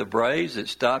 Wasn't it the Braves that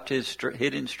stopped his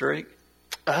hitting streak?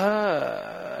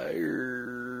 I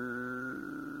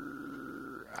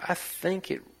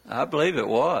think it... I believe it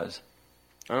was.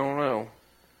 I don't know.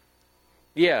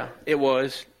 Yeah, it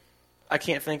was. I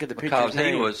can't think of the pitcher's name. Because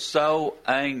he was so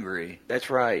angry. That's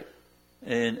right.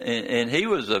 And he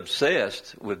was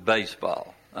obsessed with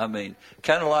baseball. I mean,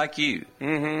 kind of like you.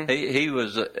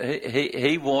 Mm-hmm.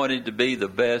 He wanted to be the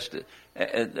best,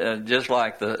 just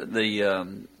like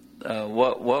the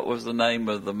what was the name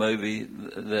of the movie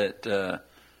that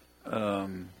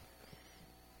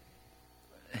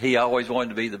he always wanted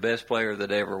to be the best player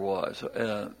that ever was.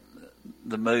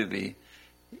 The movie,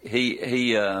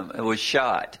 he was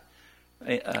shot.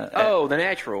 The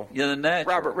Natural. Yeah, The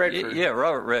Natural. Robert Redford. Yeah,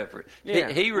 Robert Redford. Yeah,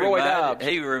 he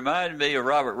reminded me of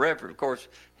Robert Redford. Of course,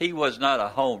 he was not a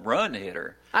home run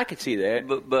hitter. I could see that.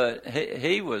 But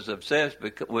he was obsessed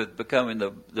with becoming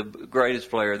the greatest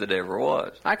player that ever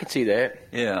was. I could see that.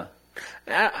 Yeah.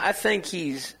 I think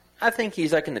he's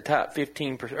like in the top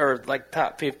 15 or like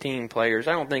top 15 players.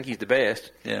 I don't think he's the best.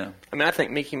 Yeah. I mean, I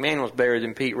think Mickey Mantle's better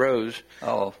than Pete Rose.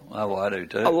 Oh, I do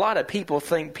too. A lot of people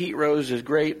think Pete Rose is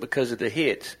great because of the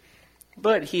hits,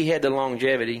 but he had the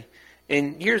longevity.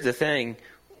 And here's the thing: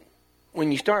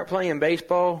 when you start playing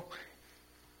baseball,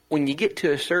 when you get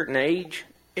to a certain age,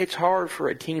 it's hard for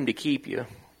a team to keep you.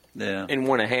 Yeah. And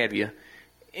want to have you.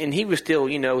 And he was still,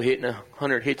 hitting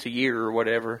 100 hits a year or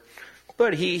whatever.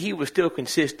 But he was still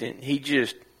consistent. He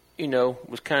just,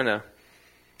 was kind of,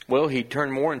 he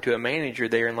turned more into a manager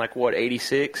there in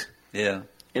 86? Yeah.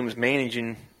 And was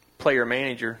player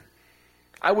manager.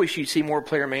 I wish you'd see more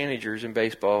player managers in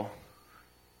baseball.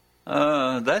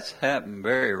 That's happened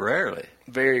very rarely.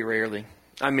 Very rarely.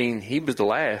 I mean, he was the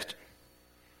last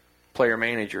player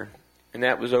manager, and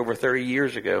that was over 30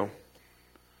 years ago.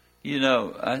 You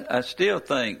know, I still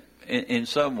think in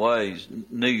some ways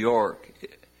New York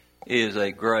is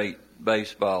a great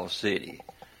baseball city.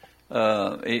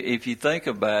 If you think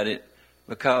about it,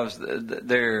 because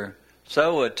they're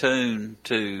so attuned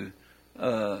to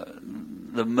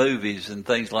the movies and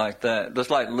things like that.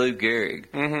 Just like Lou Gehrig.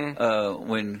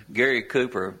 When Gary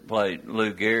Cooper played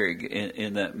Lou Gehrig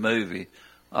in that movie,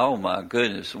 oh my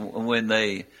goodness, when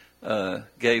they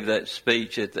gave that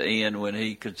speech at the end when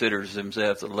he considers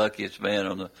himself the luckiest man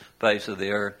on the face of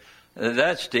the earth,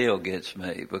 that still gets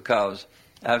me, because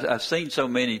I've seen it so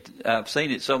many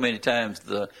times,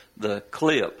 the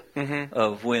clip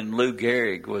of when Lou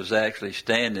Gehrig was actually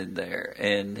standing there,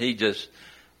 and he just,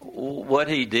 what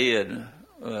he did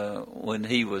when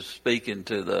he was speaking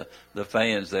to the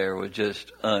fans there was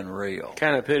just unreal.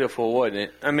 Kind of pitiful, wasn't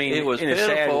it? I mean, it was in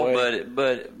pitiful, a sad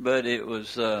way. but it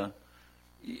was.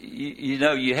 You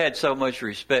know, you had so much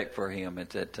respect for him at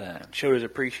that time. Showed his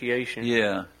appreciation.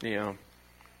 Yeah. Yeah.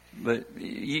 But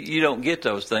you don't get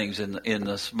those things in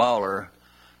the smaller.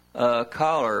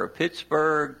 Caller,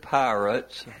 Pittsburgh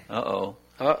Pirates.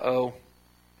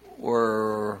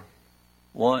 Were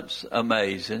once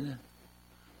amazing.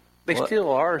 They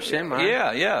still are semi.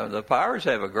 Yeah. The Pirates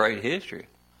have a great history.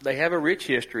 They have a rich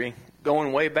history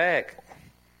going way back.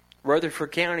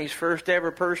 Rutherford County's first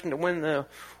ever person to win the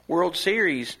World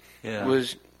Series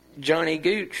was Johnny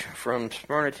Gooch from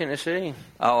Smyrna, Tennessee.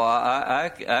 Oh,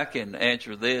 I can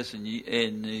answer this, and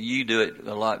you do it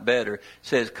a lot better. It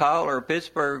says, caller,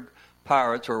 Pittsburgh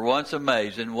Pirates were once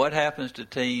amazing. What happens to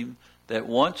team that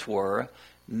once were?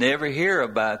 Never hear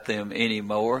about them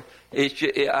anymore.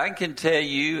 I can tell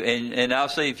you, and I'll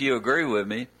see if you agree with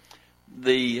me,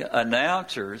 the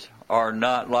announcers are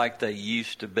not like they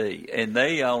used to be, and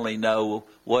they only know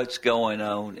what's going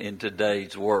on in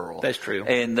today's world. That's true.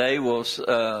 And they will.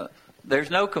 There's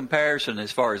no comparison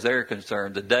as far as they're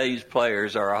concerned. Today's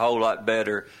players are a whole lot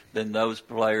better than those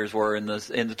players were in the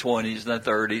 20s and the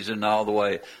 30s and all the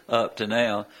way up to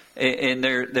now. And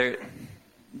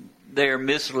they're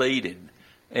misleading,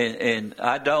 and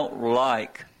I don't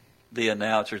like the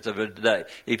announcers of it today.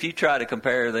 If you try to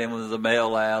compare them with the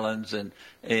Mel Allens and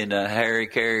Harry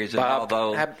Careys and all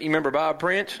those. You remember Bob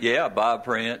Prince? Yeah, Bob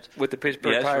Prince. With the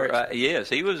Pittsburgh Pirates? Yes,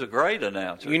 he was a great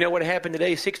announcer. You know what happened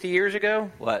today 60 years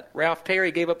ago? What? Ralph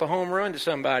Terry gave up a home run to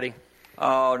somebody.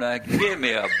 Oh, now give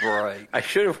me a break. I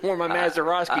should have worn my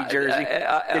Mazeroski jersey.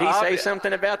 Did he say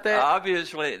something about that?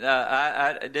 Obviously,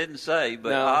 I didn't say,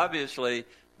 but obviously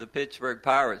the Pittsburgh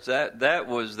Pirates, that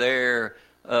was their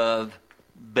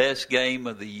best game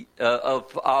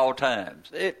of all times.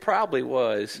 It probably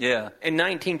was. Yeah. In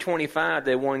 1925,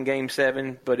 they won Game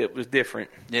 7, but it was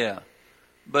different. Yeah.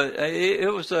 But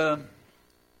it was.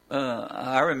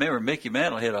 I remember Mickey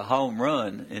Mantle hit a home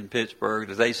run in Pittsburgh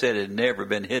that they said had never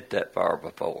been hit that far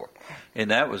before,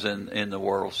 and that was in the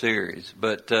World Series.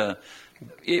 But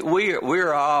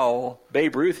we're all.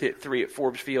 Babe Ruth hit 3 at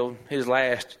Forbes Field.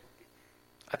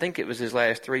 I think it was his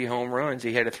last 3 home runs.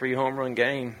 He had a 3 home run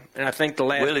game, and I think the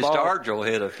last Willie ball, Stargell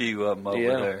hit a few of them over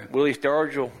there. Willie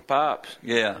Stargell, Pops.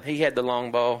 Yeah, he had the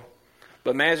long ball.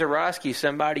 But Mazeroski,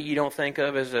 somebody you don't think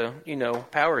of as a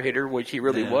power hitter, which he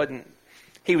really wasn't.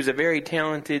 He was a very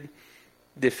talented,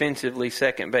 defensively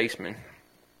second baseman.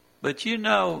 But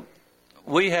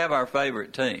we have our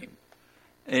favorite team,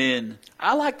 and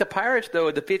I like the Pirates though.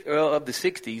 Of the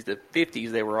 60s, the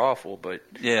 50s they were awful, but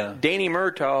Danny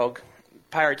Murtaugh,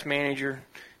 Pirates manager,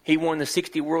 he won the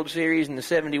 60 World Series and the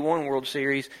 71 World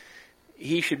Series.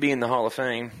 He should be in the Hall of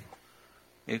Fame.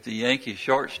 If the Yankees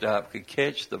shortstop could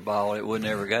catch the ball, it would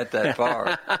never got that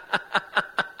far.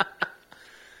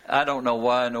 I don't know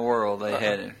why in the world they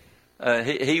had him.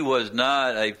 He was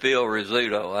not a Phil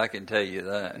Rizzuto, I can tell you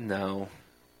that. No.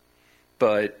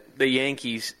 But the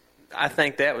Yankees, I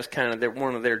think that was kind of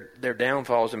one of their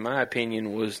downfalls, in my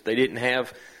opinion, was they didn't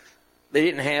have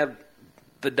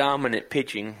the dominant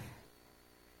pitching.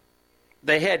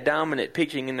 They had dominant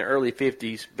pitching in the early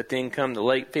 50s, but then come the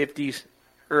late 50s,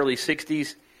 early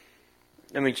 60s,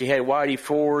 I mean, you had Whitey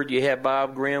Ford, you had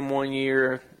Bob Grimm one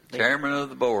year. Chairman of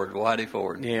the board, Whitey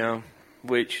Ford. Yeah,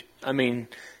 which, I mean,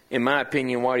 in my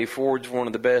opinion, Whitey Ford's one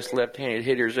of the best left-handed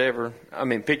pitchers ever.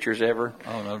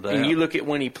 Oh, no doubt. And you look at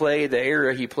when he played, the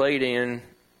era he played in,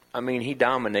 I mean, he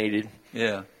dominated.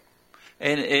 Yeah.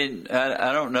 And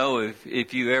I don't know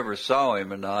if you ever saw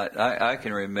him or not. I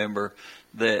can remember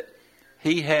that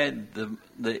he had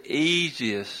the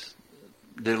easiest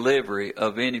delivery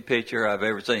of any pitcher I've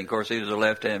ever seen. Of course, he was a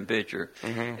left-hand pitcher,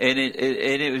 and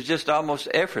it was just almost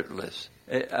effortless.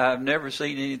 I've never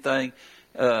seen anything.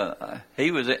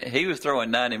 He was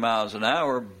throwing 90 miles an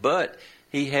hour, but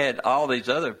he had all these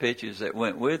other pitches that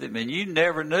went with him, and you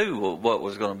never knew what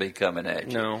was going to be coming at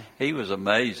you. No. He was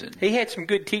amazing. He had some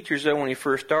good teachers, though, when he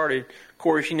first started. Of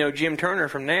course, Jim Turner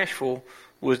from Nashville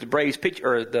was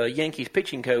the Yankees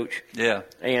pitching coach. Yeah.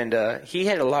 And he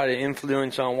had a lot of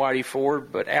influence on Whitey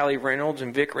Ford, but Allie Reynolds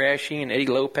and Vic Raschi and Eddie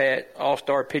Lopat,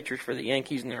 all-star pitchers for the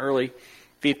Yankees in the early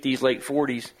 50s, late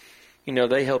 40s,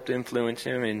 they helped influence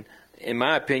him. And in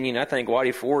my opinion, I think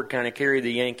Whitey Ford kind of carried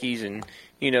the Yankees. And,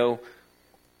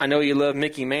 I know you love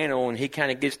Mickey Mantle, and he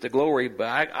kind of gets the glory,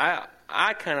 but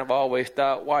I kind of always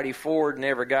thought Whitey Ford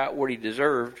never got what he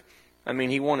deserved. I mean,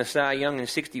 he won a Cy Young in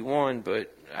 '61,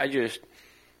 but I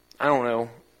don't know.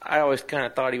 I always kind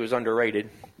of thought he was underrated.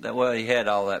 Well, he had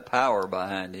all that power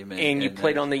behind him. And you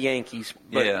played on the Yankees.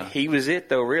 But he was it,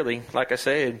 though, really. Like I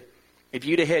said, if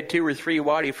you'd have had 2 or 3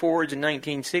 Whitey Fords in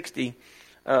 1960,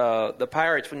 the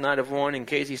Pirates would not have won, and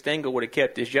Casey Stengel would have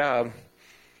kept his job.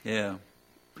 Yeah.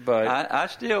 But I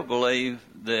still believe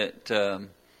that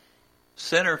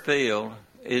center field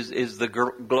is the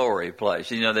glory place.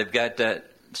 They've got that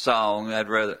song,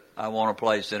 I want to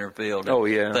play center field. Oh,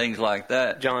 yeah. Things like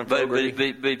that. John but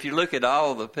Fogerty. But if you look at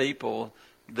all the people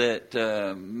that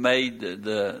made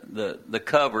the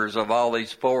covers of all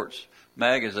these sports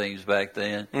magazines back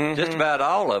then, just about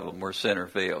all of them were center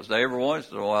fields. Now, every once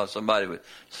in a while somebody would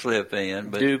slip in.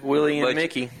 But Duke, Willie, and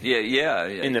Mickey. Yeah.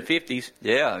 In the 50s.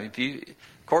 Yeah. Of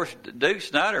course, Duke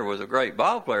Snider was a great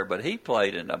ball player, but he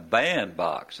played in a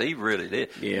bandbox. He really did.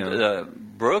 Yeah.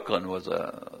 Brooklyn was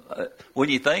when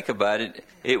you think about it,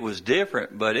 it was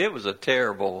different, but it was a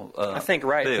terrible I think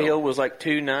right field was like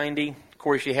 290. Of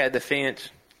course, you had the fence.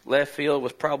 Left field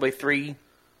was probably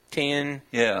 310.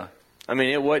 Yeah. I mean,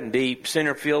 it wasn't deep.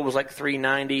 Center field was like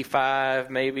 395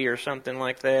 maybe or something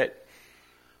like that.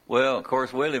 Well, of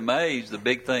course, Willie Mays, the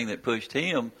big thing that pushed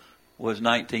him was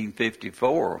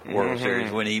 1954 World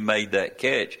Series when he made that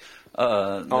catch.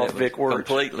 Off Vic Wertz.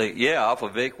 Completely, off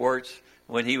of Vic Wertz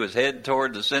when he was heading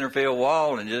toward the center field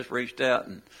wall and just reached out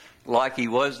and like he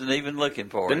wasn't even looking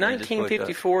for it. The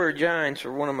 1954 Giants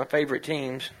were one of my favorite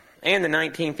teams, and the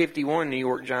 1951 New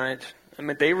York Giants. I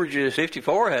mean, they were just...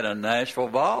 54 had a Nashville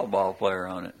ball player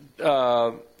on it.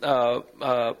 Bob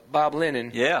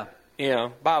Lennon. Yeah. Yeah,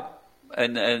 Bob...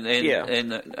 But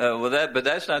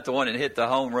that's not the one that hit the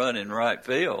home run in right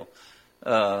field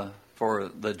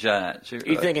for the Giants.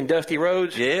 You thinking Dusty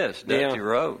Rhodes? Yes, Dusty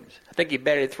Rhodes. I think he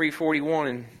batted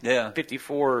 341 in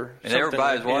 54. And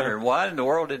everybody's wondering why in the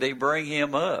world did they bring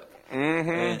him up?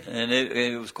 Mm-hmm. And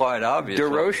it was quite obvious.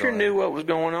 DeRocher knew what was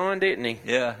going on, didn't he?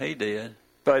 Yeah, he did.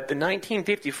 But the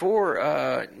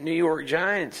 1954 New York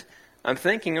Giants, I'm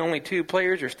thinking only 2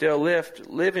 players are still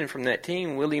living from that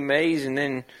team: Willie Mays and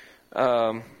then.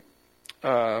 Oh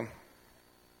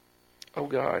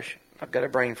gosh, I've got a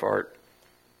brain fart.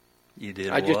 You did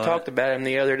I just talked about him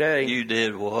the other day. You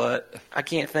did what? I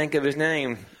can't think of his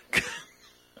name.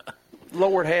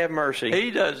 Lord have mercy.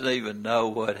 He doesn't even know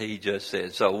what he just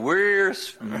said. So we're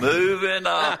moving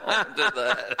on to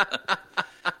that.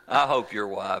 I hope your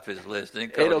wife is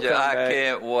listening. I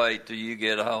can't wait till you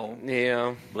get home.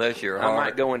 Yeah. Bless your heart. I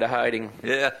might go into hiding.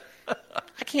 Yeah.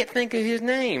 I can't think of his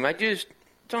name. It's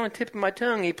on the tip of my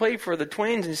tongue. He played for the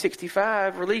Twins in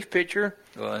 '65, relief pitcher.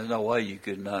 Well, there's no way you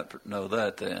could not know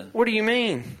that then. What do you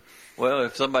mean? Well,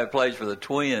 if somebody plays for the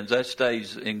Twins, that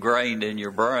stays ingrained in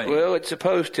your brain. Well, it's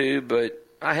supposed to, but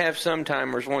I have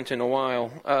some-timers once in a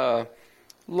while.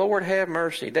 Lord have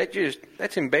mercy.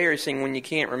 That's embarrassing when you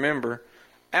can't remember.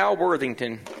 Al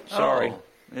Worthington. Sorry. Oh,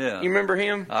 yeah. You remember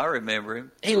him? I remember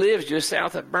him. He lives just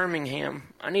south of Birmingham.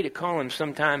 I need to call him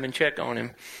sometime and check on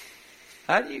him.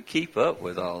 How do you keep up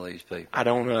with all these people? I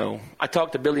don't know. I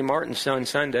talked to Billy Martin's son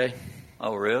Sunday.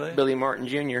 Oh, really? Billy Martin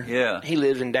Jr. Yeah. He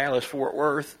lives in Dallas, Fort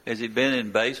Worth. Has he been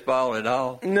in baseball at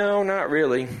all? No, not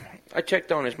really. I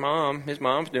checked on his mom. His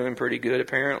mom's doing pretty good,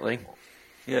 apparently.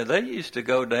 Yeah, they used to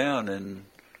go down and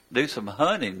do some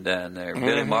hunting down there. Mm-hmm.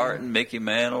 Billy Martin, Mickey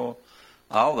Mantle,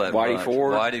 all that.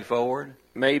 Whitey Ford.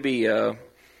 Maybe...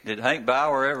 Did Hank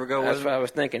Bauer ever go with him? That's what I was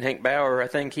thinking. Hank Bauer, I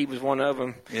think he was one of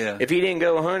them. Yeah. If he didn't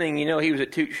go hunting, he was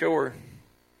at Toot Shore.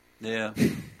 Yeah.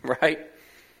 Right?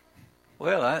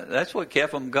 Well, that's what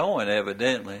kept him going,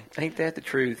 evidently. Ain't that the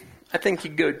truth? I think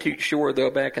he'd go to Toot Shore,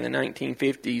 though, back in the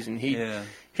 1950s, and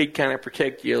he'd kind of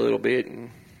protect you a little bit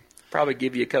and probably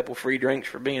give you a couple free drinks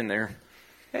for being there.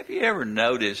 Have you ever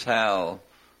noticed how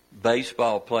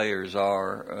baseball players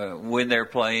are when they're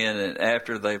playing and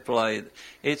after they play?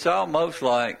 It's almost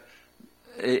like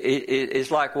It's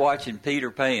like watching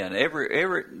Peter Pan.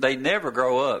 They never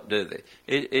grow up, do they?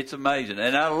 It's amazing,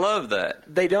 and I love that.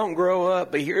 They don't grow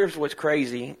up, but here's what's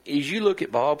crazy: is you look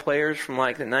at ball players from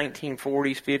like the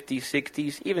 1940s, 50s,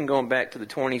 60s, even going back to the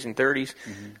 20s and 30s.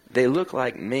 Mm-hmm. They look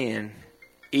like men,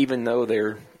 even though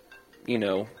they're,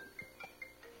 I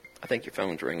think your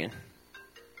phone's ringing.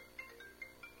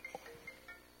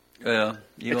 Well,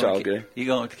 it's all good. You're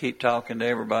going to keep talking to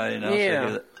everybody, and I'll say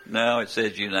that. No, it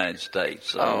says United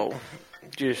States. So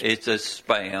it's a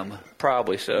spam.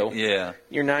 Probably so. Yeah.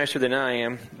 You're nicer than I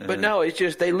am. But no, it's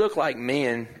just they look like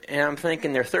men. And I'm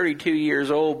thinking they're 32 years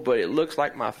old, but it looks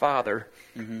like my father.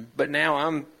 Mm-hmm. But now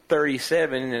I'm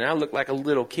 37, and I look like a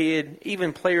little kid.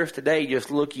 Even players today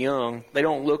just look young. They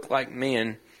don't look like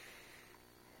men.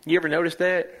 You ever notice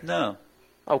that? No.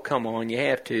 Oh, come on. You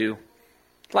have to.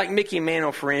 Like Mickey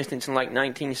Mantle, for instance, in like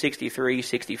 1963,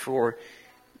 64.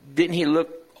 Didn't he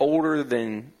look older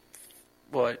than,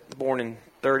 born in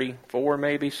 34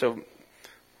 maybe? So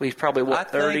he's probably,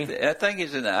 30? I think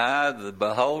it's in the eye of the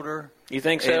beholder. You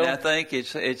think so? And I think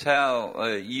it's how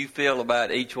you feel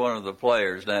about each one of the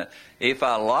players. Now, if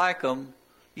I like them,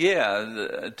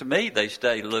 to me they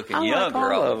stay looking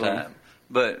younger all the time.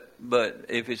 But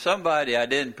if it's somebody I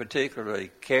didn't particularly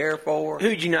care for.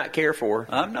 Who'd you not care for?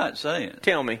 I'm not saying.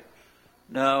 Tell me.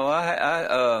 No,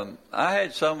 I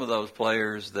had some of those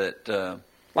players that...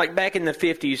 like back in the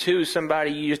 50s, who's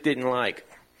somebody you just didn't like?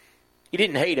 You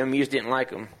didn't hate them, you just didn't like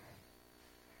them.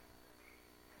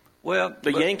 Well,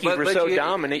 the Yankees were so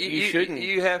dominant, you shouldn't...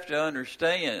 You have to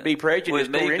understand... Be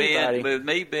prejudiced toward anybody. With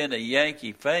me being a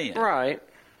Yankee fan... Right.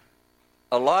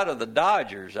 A lot of the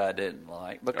Dodgers I didn't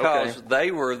like because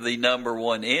they were the number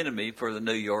one enemy for the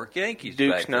New York Yankees.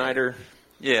 Duke Snyder.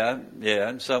 Yeah,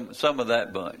 and some of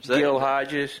that bunch. Gil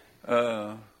Hodges.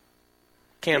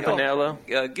 Campanella.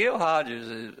 Gil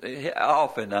Hodges is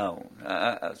off and on.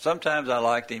 Sometimes I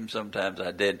liked him, sometimes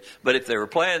I didn't. But if they were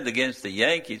playing against the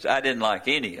Yankees, I didn't like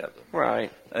any of them.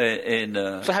 Right.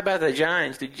 So how about the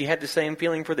Giants? Did you have the same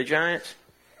feeling for the Giants?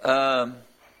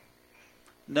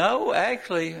 No,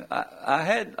 actually,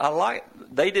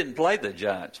 they didn't play the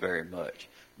Giants very much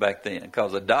back then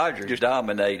because the Dodgers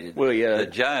dominated the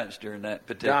Giants during that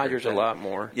particular Dodgers time. A lot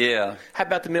more. Yeah. How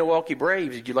about the Milwaukee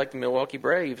Braves? Did you like the Milwaukee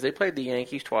Braves? They played the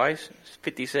Yankees twice,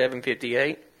 57,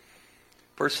 58.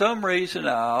 For some reason,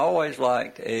 I always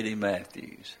liked Eddie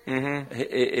Matthews. Mm-hmm.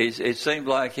 It seemed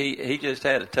like he just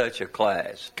had a touch of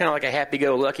class. Kind of like a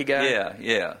happy-go-lucky guy?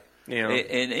 Yeah.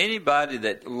 And anybody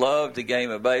that loved the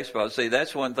game of baseball, see,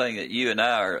 that's one thing that you and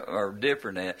I are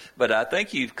different at. But I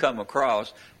think you've come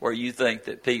across where you think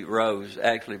that Pete Rose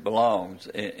actually belongs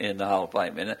in the Hall of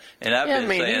Fame. And I've been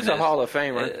saying he's a Hall of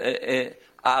Famer.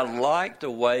 I like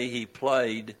the way he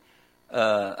played.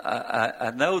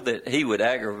 I know that he would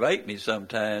aggravate me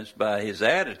sometimes by his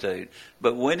attitude.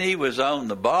 But when he was on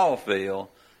the ball field,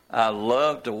 I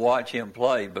loved to watch him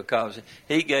play because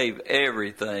he gave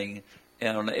everything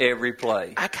on every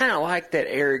play. I kind of like that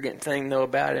arrogant thing, though,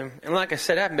 about him. And like I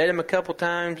said, I've met him a couple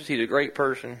times. He's a great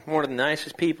person, one of the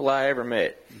nicest people I ever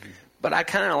met. Mm-hmm. But I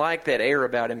kind of like that air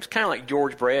about him. It's kind of like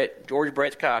George Brett. George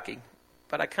Brett's cocky,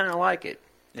 but I kind of like it.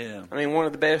 Yeah. I mean, one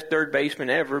of the best third basemen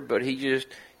ever, but he just,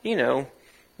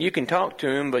 you can talk to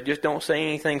him, but just don't say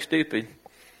anything stupid.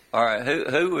 All right,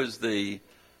 who was the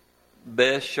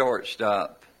best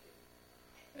shortstop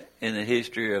in the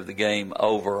history of the game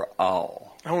overall?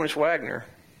 Honus Wagner.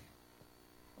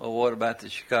 Well, what about the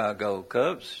Chicago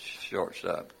Cubs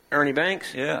shortstop? Ernie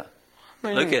Banks? Yeah.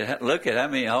 Look at how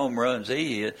many home runs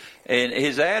he hit and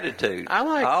his attitude.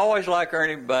 I always like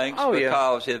Ernie Banks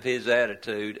because of his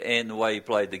attitude and the way he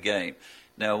played the game.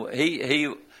 Now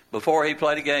he before he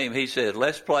played a game, he said,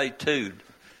 "Let's play two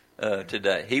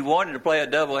today." He wanted to play a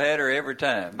doubleheader every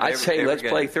time. I'd say let's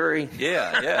play three.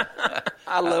 Yeah.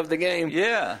 I love the game.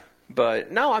 Yeah.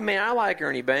 But no, I mean I like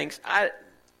Ernie Banks. I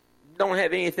don't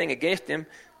have anything against him.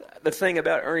 The thing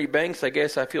about Ernie Banks, I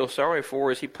guess I feel sorry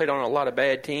for, is he played on a lot of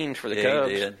bad teams for the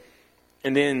Cubs. He did.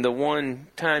 And then the one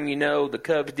time, the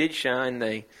Cubs did shine,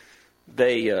 they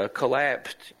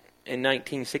collapsed in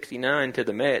 1969 to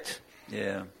the Mets.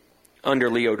 Yeah. Under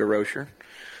Leo DeRocher.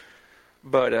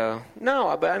 But,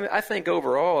 I think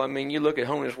overall, you look at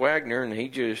Honus Wagner, and he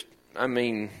just,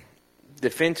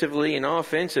 defensively and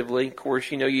offensively, of course,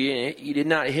 you did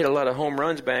not hit a lot of home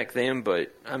runs back then,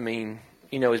 but,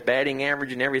 his batting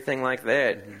average and everything like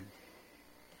that.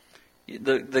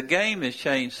 The game has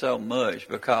changed so much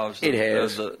because it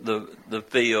has. The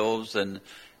fields and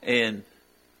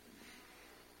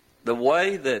the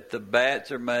way that the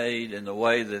bats are made and the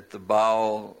way that the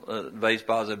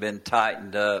baseballs have been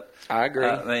tightened up. I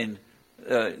agree.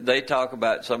 they talk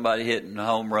about somebody hitting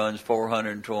home runs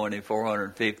 420,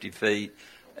 450 feet,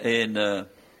 and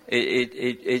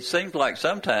it seems like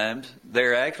sometimes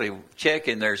they're actually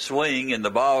checking their swing and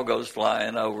the ball goes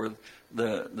flying over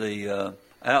the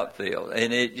outfield,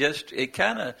 and it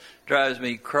kind of drives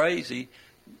me crazy.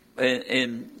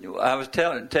 And I was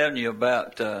telling you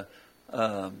about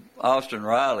Austin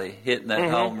Riley hitting that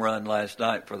home run last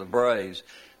night for the Braves.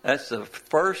 That's the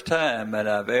first time that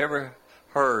I've ever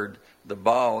heard the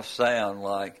ball sound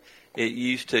like it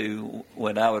used to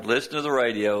when I would listen to the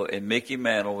radio and Mickey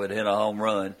Mantle would hit a home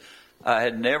run. I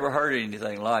had never heard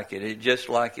anything like it. It just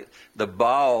like it. The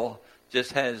ball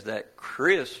just has that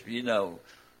crisp,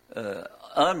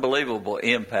 unbelievable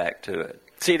impact to it.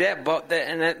 See,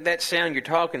 that sound you're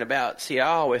talking about, I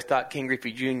always thought Ken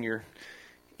Griffey Jr.,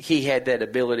 he had that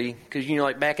ability. Because,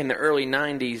 like back in the early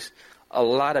 90s, a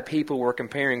lot of people were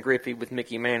comparing Griffey with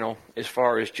Mickey Mantle as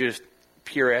far as just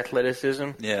pure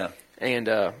athleticism. Yeah. And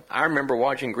I remember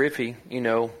watching Griffey,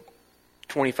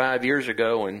 25 years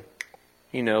ago, and,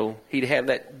 he'd have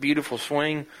that beautiful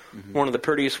swing, one of the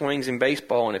prettiest swings in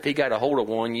baseball. And if he got a hold of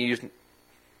one, you just,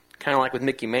 kind of like with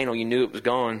Mickey Mantle, you knew it was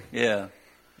gone. Yeah.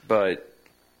 But...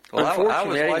 Well, I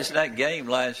was watching that game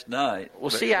last night. Well,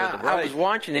 I was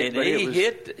watching it, and but he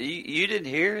hit. You didn't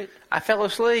hear it? I fell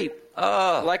asleep.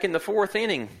 Like in the fourth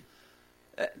inning.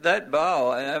 That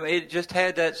ball, it just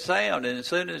had that sound, and as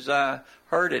soon as I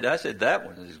heard it, I said, that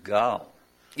one is gone.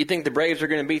 You think the Braves are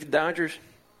going to beat the Dodgers?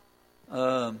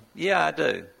 Yeah, I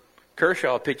do.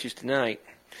 Kershaw pitches tonight.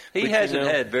 He hasn't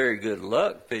had very good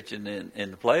luck pitching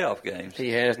in the playoff games. He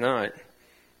has not.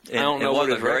 And, I don't know what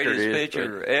his his record greatest is,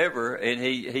 pitcher ever, and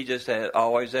he just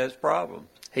always has problems.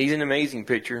 He's an amazing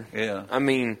pitcher. Yeah. I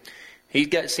mean, he's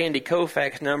got Sandy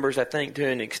Koufax numbers, I think, to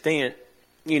an extent.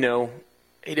 He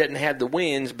doesn't have the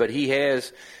wins, but he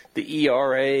has the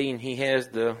ERA and he has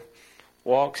the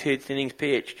walks, hits, innings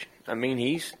pitched. I mean,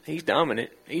 he's dominant.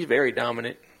 He's very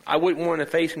dominant. I wouldn't want to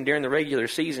face him during the regular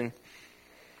season.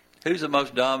 Who's the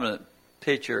most dominant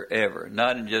pitcher ever?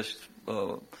 Not in just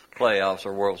playoffs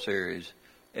or World Series.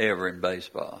 Ever in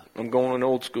baseball. I'm going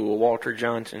old school. Walter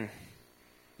Johnson.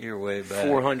 You're way back.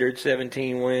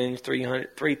 417 wins,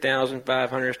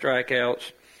 3,500 strikeouts.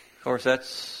 Of course,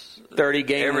 that's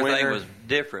 30-game winner. Everything was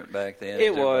different back then.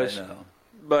 It was.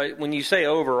 But when you say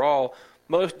overall,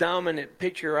 most dominant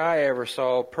pitcher I ever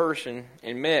saw person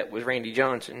and met was Randy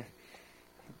Johnson.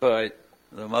 But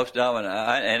the most dominant,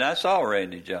 and I saw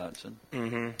Randy Johnson.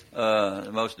 The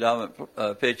most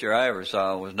dominant pitcher I ever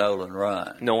saw was Nolan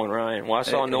Ryan. Well, I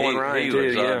saw Nolan Ryan too. He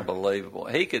was unbelievable.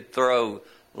 He could throw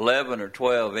 11 or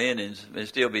 12 innings and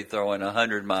still be throwing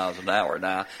 100 miles an hour.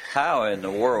 Now, how in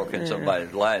the world can somebody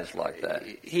last like that?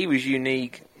 He was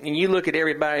unique. And you look at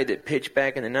everybody that pitched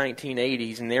back in the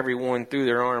 1980s, and everyone threw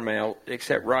their arm out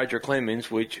except Roger Clemens,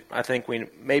 which I think we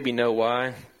maybe know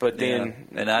why. But then,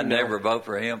 and I'd never vote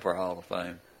for him for Hall of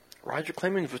Fame. Roger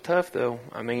Clemens was tough, though.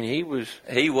 I mean, he was.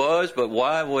 He was, but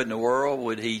why in the world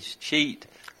would he cheat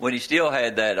when he still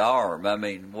had that arm? I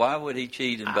mean, why would he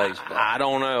cheat in baseball? I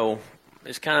don't know.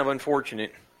 It's kind of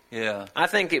unfortunate. Yeah. I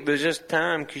think it was just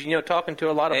time because, talking to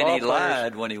a lot of ball players. And he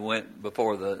lied when he went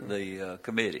before the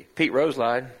committee. Pete Rose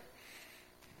lied.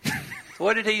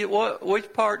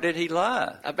 Which part did he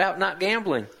lie? About not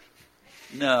gambling.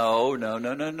 No.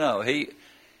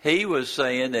 He was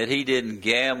saying that he didn't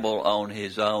gamble on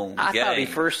his own game. I thought he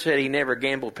first said he never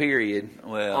gambled, period,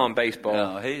 on baseball.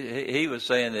 No, he was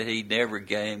saying that he never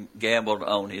gambled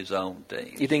on his own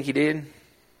team. You think he did?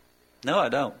 No, I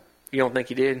don't. You don't think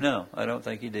he did? No, I don't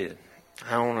think he did.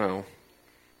 I don't know.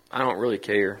 I don't really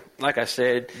care. Like I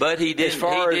said, but he didn't. As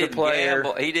far as a player,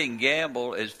 he didn't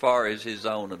gamble as far as his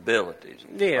own abilities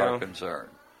are concerned.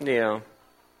 Yeah.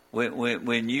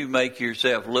 When you make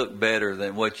yourself look better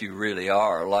than what you really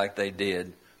are, like they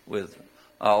did with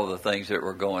all the things that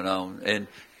were going on, and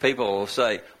people will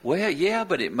say, "Well, yeah,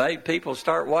 but it made people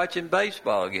start watching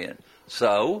baseball again."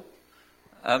 So,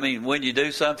 I mean, when you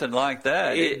do something like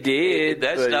that, it did.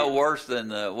 That's no worse than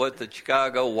what the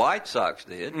Chicago White Sox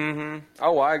did. Mm-hmm.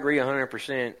 Oh, I agree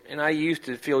 100%. And I used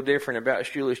to feel different about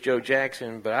Shoeless Joe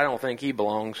Jackson, but I don't think he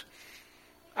belongs.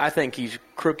 I think he's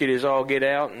crooked as all get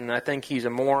out, and I think he's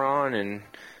a moron. And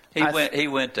he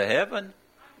went to heaven.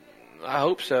 I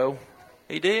hope so.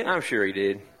 He did? I'm sure he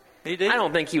did. He did? I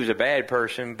don't think he was a bad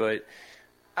person, but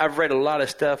I've read a lot of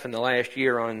stuff in the last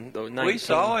year on the 19... We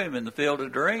saw him in the Field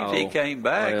of Dreams. He came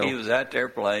back. Well, he was out there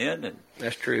playing. And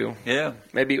that's true. Yeah.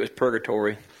 Maybe it was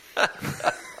purgatory.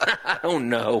 I don't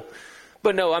know.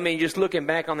 But no, I mean, just looking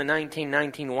back on the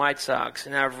 1919 White Sox,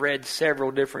 and I've read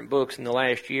several different books in the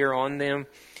last year on them,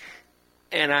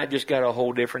 And I just got a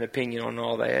whole different opinion on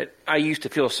all that. I used to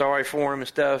feel sorry for him and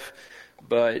stuff,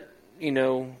 but, you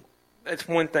know, that's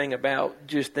one thing about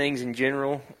just things in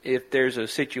general. If there's a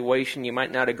situation you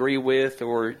might not agree with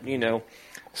or, you know,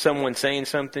 someone saying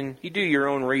something, you do your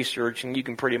own research and you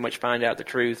can pretty much find out the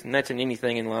truth, and that's in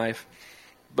anything in life.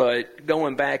 But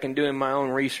going back and doing my own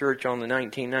research on the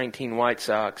 1919 White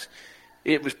Sox,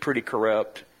 it was pretty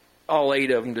corrupt. All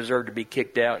 8 of them deserve to be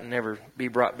kicked out and never be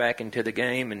brought back into the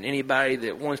game. And anybody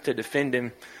that wants to defend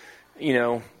him, you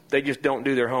know, they just don't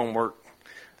do their homework.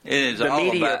 It's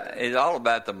all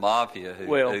about the mafia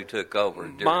who took over.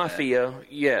 Mafia,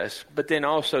 yes, but then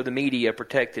also the media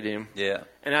protected him. Yeah.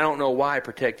 And I don't know why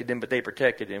protected him, but they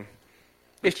protected him.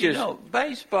 It's you know,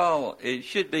 baseball, it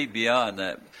should be beyond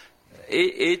that.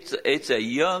 It's a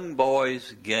young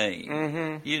boy's game.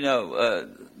 Mm-hmm. You know,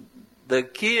 the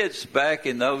kids back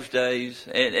in those days,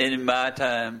 and in my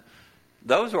time,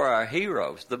 those were our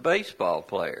heroes, the baseball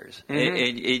players. Mm-hmm.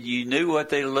 And you knew what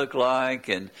they looked like,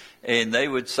 and they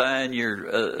would sign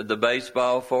the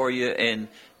baseball for you, and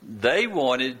they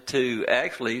wanted to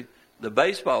actually, the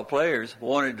baseball players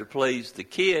wanted to please the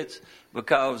kids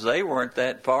because they weren't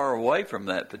that far away from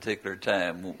that particular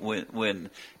time when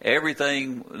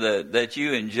everything that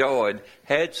you enjoyed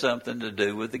had something to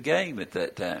do with the game at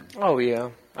that time. Oh, yeah.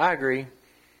 I agree.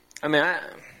 I mean,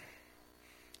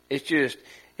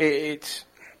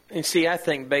 and see, I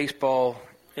think baseball,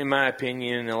 in my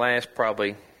opinion, in the last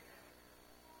probably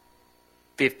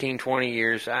 15, 20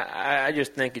 years, I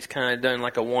just think it's kind of done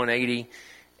like a 180.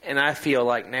 And I feel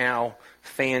like now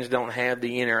fans don't have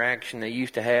the interaction they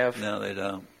used to have. No, they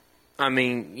don't. I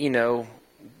mean, you know,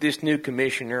 this new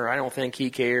commissioner, I don't think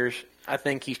he cares. I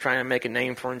think he's trying to make a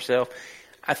name for himself.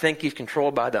 I think he's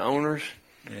controlled by the owners.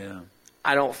 Yeah.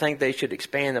 I don't think they should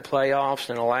expand the playoffs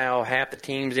and allow half the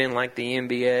teams in like the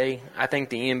NBA. I think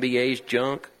the NBA's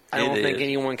junk. I don't think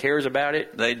anyone cares about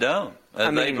it. They don't.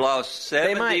 They've lost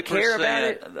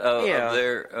 70%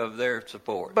 of their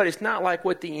support. But it's not like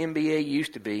what the NBA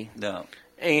used to be. No.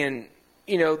 And,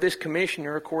 you know, this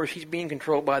commissioner, of course, he's being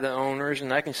controlled by the owners,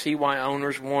 and I can see why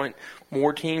owners want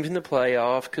more teams in the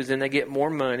playoffs because then they get more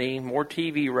money, more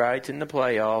TV rights in the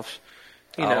playoffs.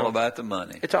 All about the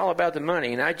money. It's all about the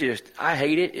money, and I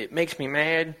hate it. It makes me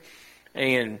mad,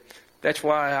 and that's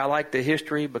why I like the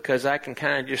history because I can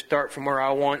kind of just start from where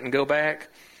I want and go back.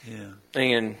 Yeah.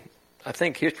 And I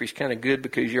think history's kind of good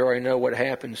because you already know what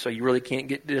happened, so you really can't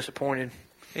get disappointed.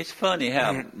 It's funny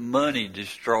how money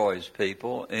destroys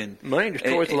people, and money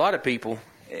destroys a lot of people.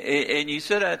 And you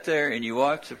sit out there and you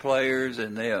watch the players,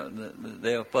 and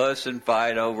they'll fuss and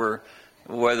fight over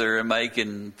whether they're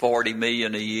making $40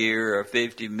 million a year or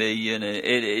 $50 million.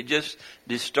 It just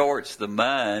distorts the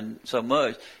mind so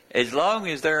much. As long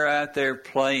as they're out there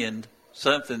playing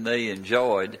something they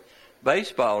enjoyed,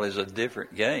 baseball is a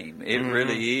different game. It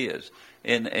really is.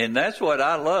 And that's what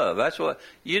I love. That's what,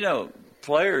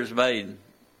 players made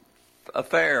a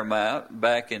fair amount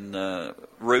back in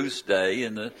Ruth's day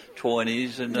in the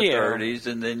 20s and the 30s,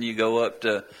 and then you go up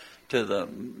to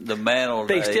the Mantle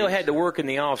days. They still had to work in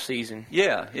the off season.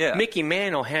 Yeah. Mickey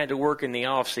Mantle had to work in the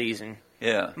off season.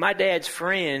 Yeah. My dad's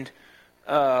friend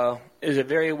is a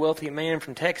very wealthy man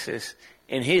from Texas,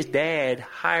 and his dad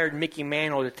hired Mickey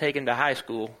Mantle to take him to high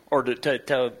school, or to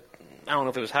I don't know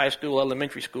if it was high school,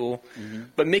 elementary school,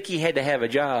 but Mickey had to have a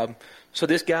job. So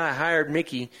this guy hired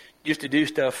Mickey just to do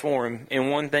stuff for him, and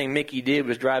one thing Mickey did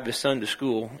was drive his son to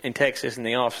school in Texas in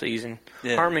the off season.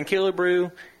 Yeah. Harmon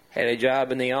Killebrew had a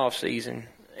job in the off season,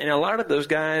 and a lot of those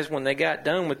guys, when they got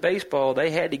done with baseball, they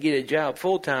had to get a job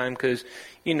full time because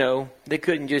they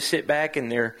couldn't just sit back in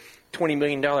their $20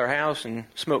 million house and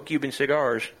smoke Cuban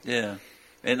cigars. Yeah,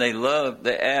 and they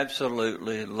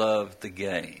absolutely love the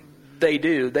game. They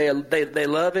do. They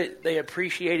love it. They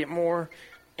appreciate it more,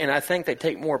 and I think they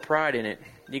take more pride in it.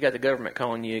 You got the government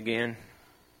calling you again.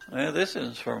 Well, this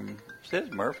is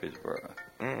says Murfreesboro.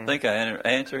 I think I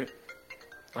answered it.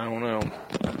 I don't know.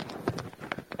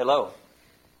 Hello.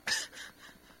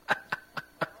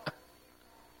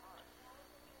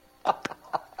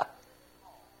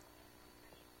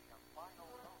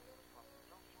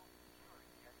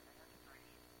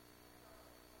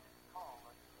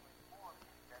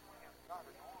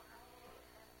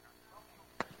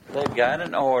 They've got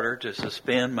an order to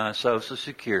suspend my Social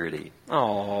Security.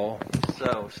 Oh.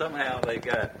 So somehow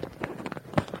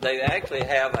they actually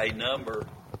have a number.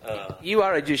 You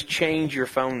ought to just change your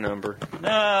phone number.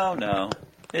 No.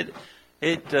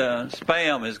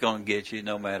 Spam is going to get you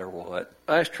no matter what.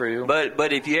 That's true.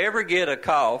 But if you ever get a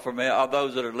call from all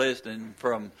those that are listening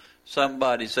from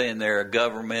somebody saying they're a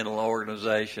governmental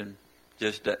organization,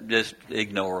 Just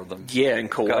ignore them. Yeah, in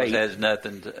Kuwait. Because it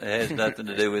has nothing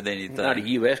to do with anything. Not a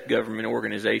U.S. government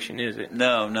organization, is it?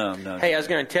 No. Hey, I was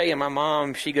going to tell you, my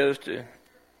mom, she goes to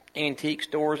antique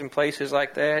stores and places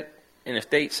like that, and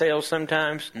estate sales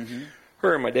sometimes. Mm-hmm.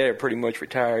 Her and my dad are pretty much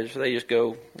retired, so they just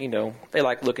go, they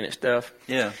like looking at stuff.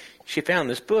 Yeah. She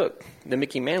found this book, The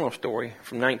Mickey Mantle Story,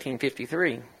 from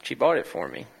 1953. She bought it for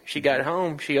me. She got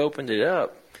home, she opened it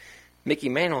up. Mickey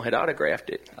Mantle had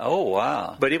autographed it. Oh,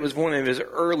 wow. But it was one of his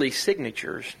early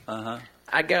signatures. Uh-huh.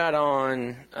 I got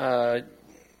on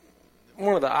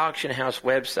one of the auction house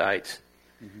websites,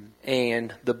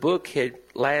 and the book had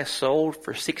last sold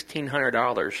for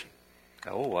 $1,600.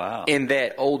 Oh, wow. In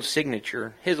that old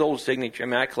signature. His old signature. I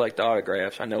mean, I collect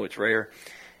autographs. I know it's rare.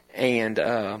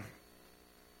 And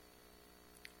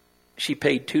she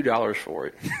paid $2 for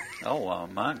it. Oh, wow.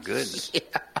 My goodness. Yeah.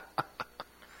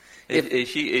 Is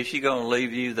she going to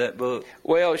leave you that book?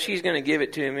 Well, she's going to give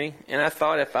it to me. And I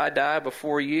thought if I die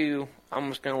before you, I'm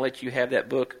just going to let you have that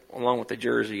book along with the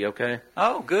jersey, okay?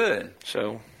 Oh, good.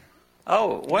 So...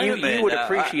 Oh, wait a minute. You would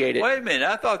appreciate it. Wait a minute.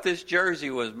 I thought this jersey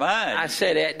was mine. I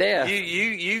said at death.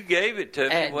 You gave it to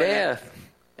me. At death.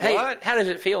 Hey, what? How does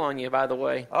it feel on you, by the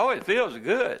way? Oh, it feels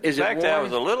good. Is In it fact, warm? I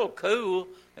was a little cool,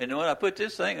 and when I put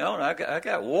this thing on, I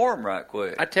got warm right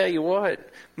quick. I tell you what,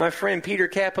 my friend Peter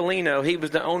Capolino, he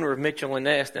was the owner of Mitchell &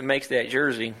 Ness that makes that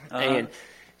jersey, and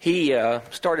he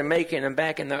started making them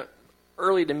back in the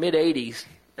early to mid-'80s.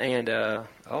 And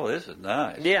oh, this is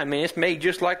nice. Yeah, I mean, it's made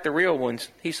just like the real ones.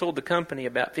 He sold the company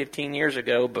about 15 years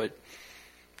ago, but,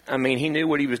 I mean, he knew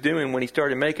what he was doing when he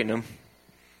started making them.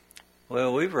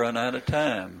 Well, we've run out of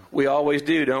time. We always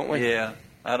do, don't we? Yeah.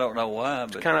 I don't know why,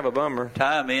 but... It's kind of a bummer.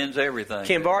 Time ends everything.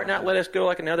 Can Bart not let us go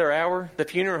like another hour? The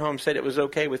funeral home said it was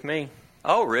okay with me.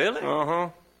 Oh, really? Uh-huh.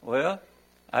 Well,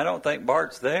 I don't think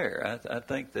Bart's there. I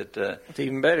think that... it's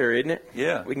even better, isn't it?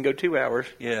 Yeah. We can go 2 hours.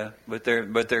 Yeah, but they're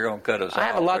going to cut us off. I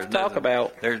have a lot to talk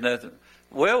about. There's nothing...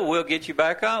 Well, we'll get you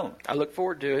back on. I look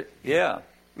forward to it. Yeah.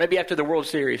 Maybe after the World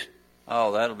Series.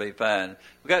 Oh, that'll be fine.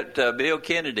 We got Bill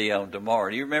Kennedy on tomorrow.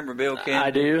 Do you remember Bill Kennedy?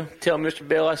 I do. Tell Mr.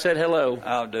 Bill I said hello.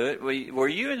 I'll do it. Were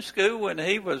you in school when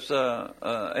he was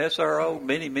SRO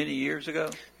many years ago?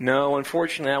 No,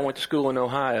 unfortunately, I went to school in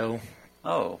Ohio.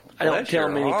 Oh, I don't tell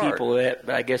many people that,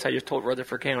 but I guess I just told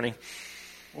Rutherford County.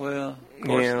 Well, of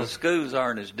course, the schools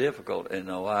aren't as difficult in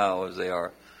Ohio as they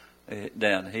are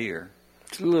down here.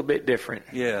 It's a little bit different.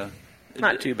 Yeah.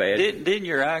 Not too bad. Didn't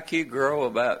your IQ grow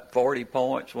about 40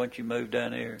 points once you moved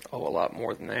down here? Oh, a lot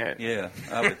more than that. Yeah,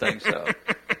 I would think so.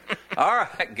 All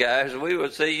right, guys, we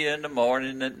will see you in the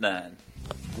morning at 9.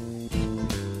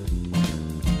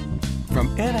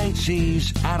 From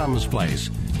NHC's Adams Place,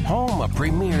 home of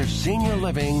premier senior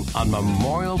living on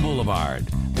Memorial Boulevard,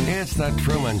 it's The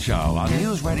Truman Show on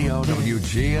News Radio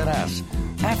WGNS,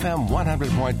 FM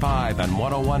 100.5 and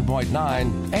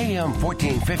 101.9, AM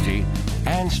 1450,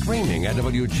 and streaming at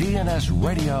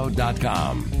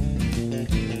WGNSradio.com.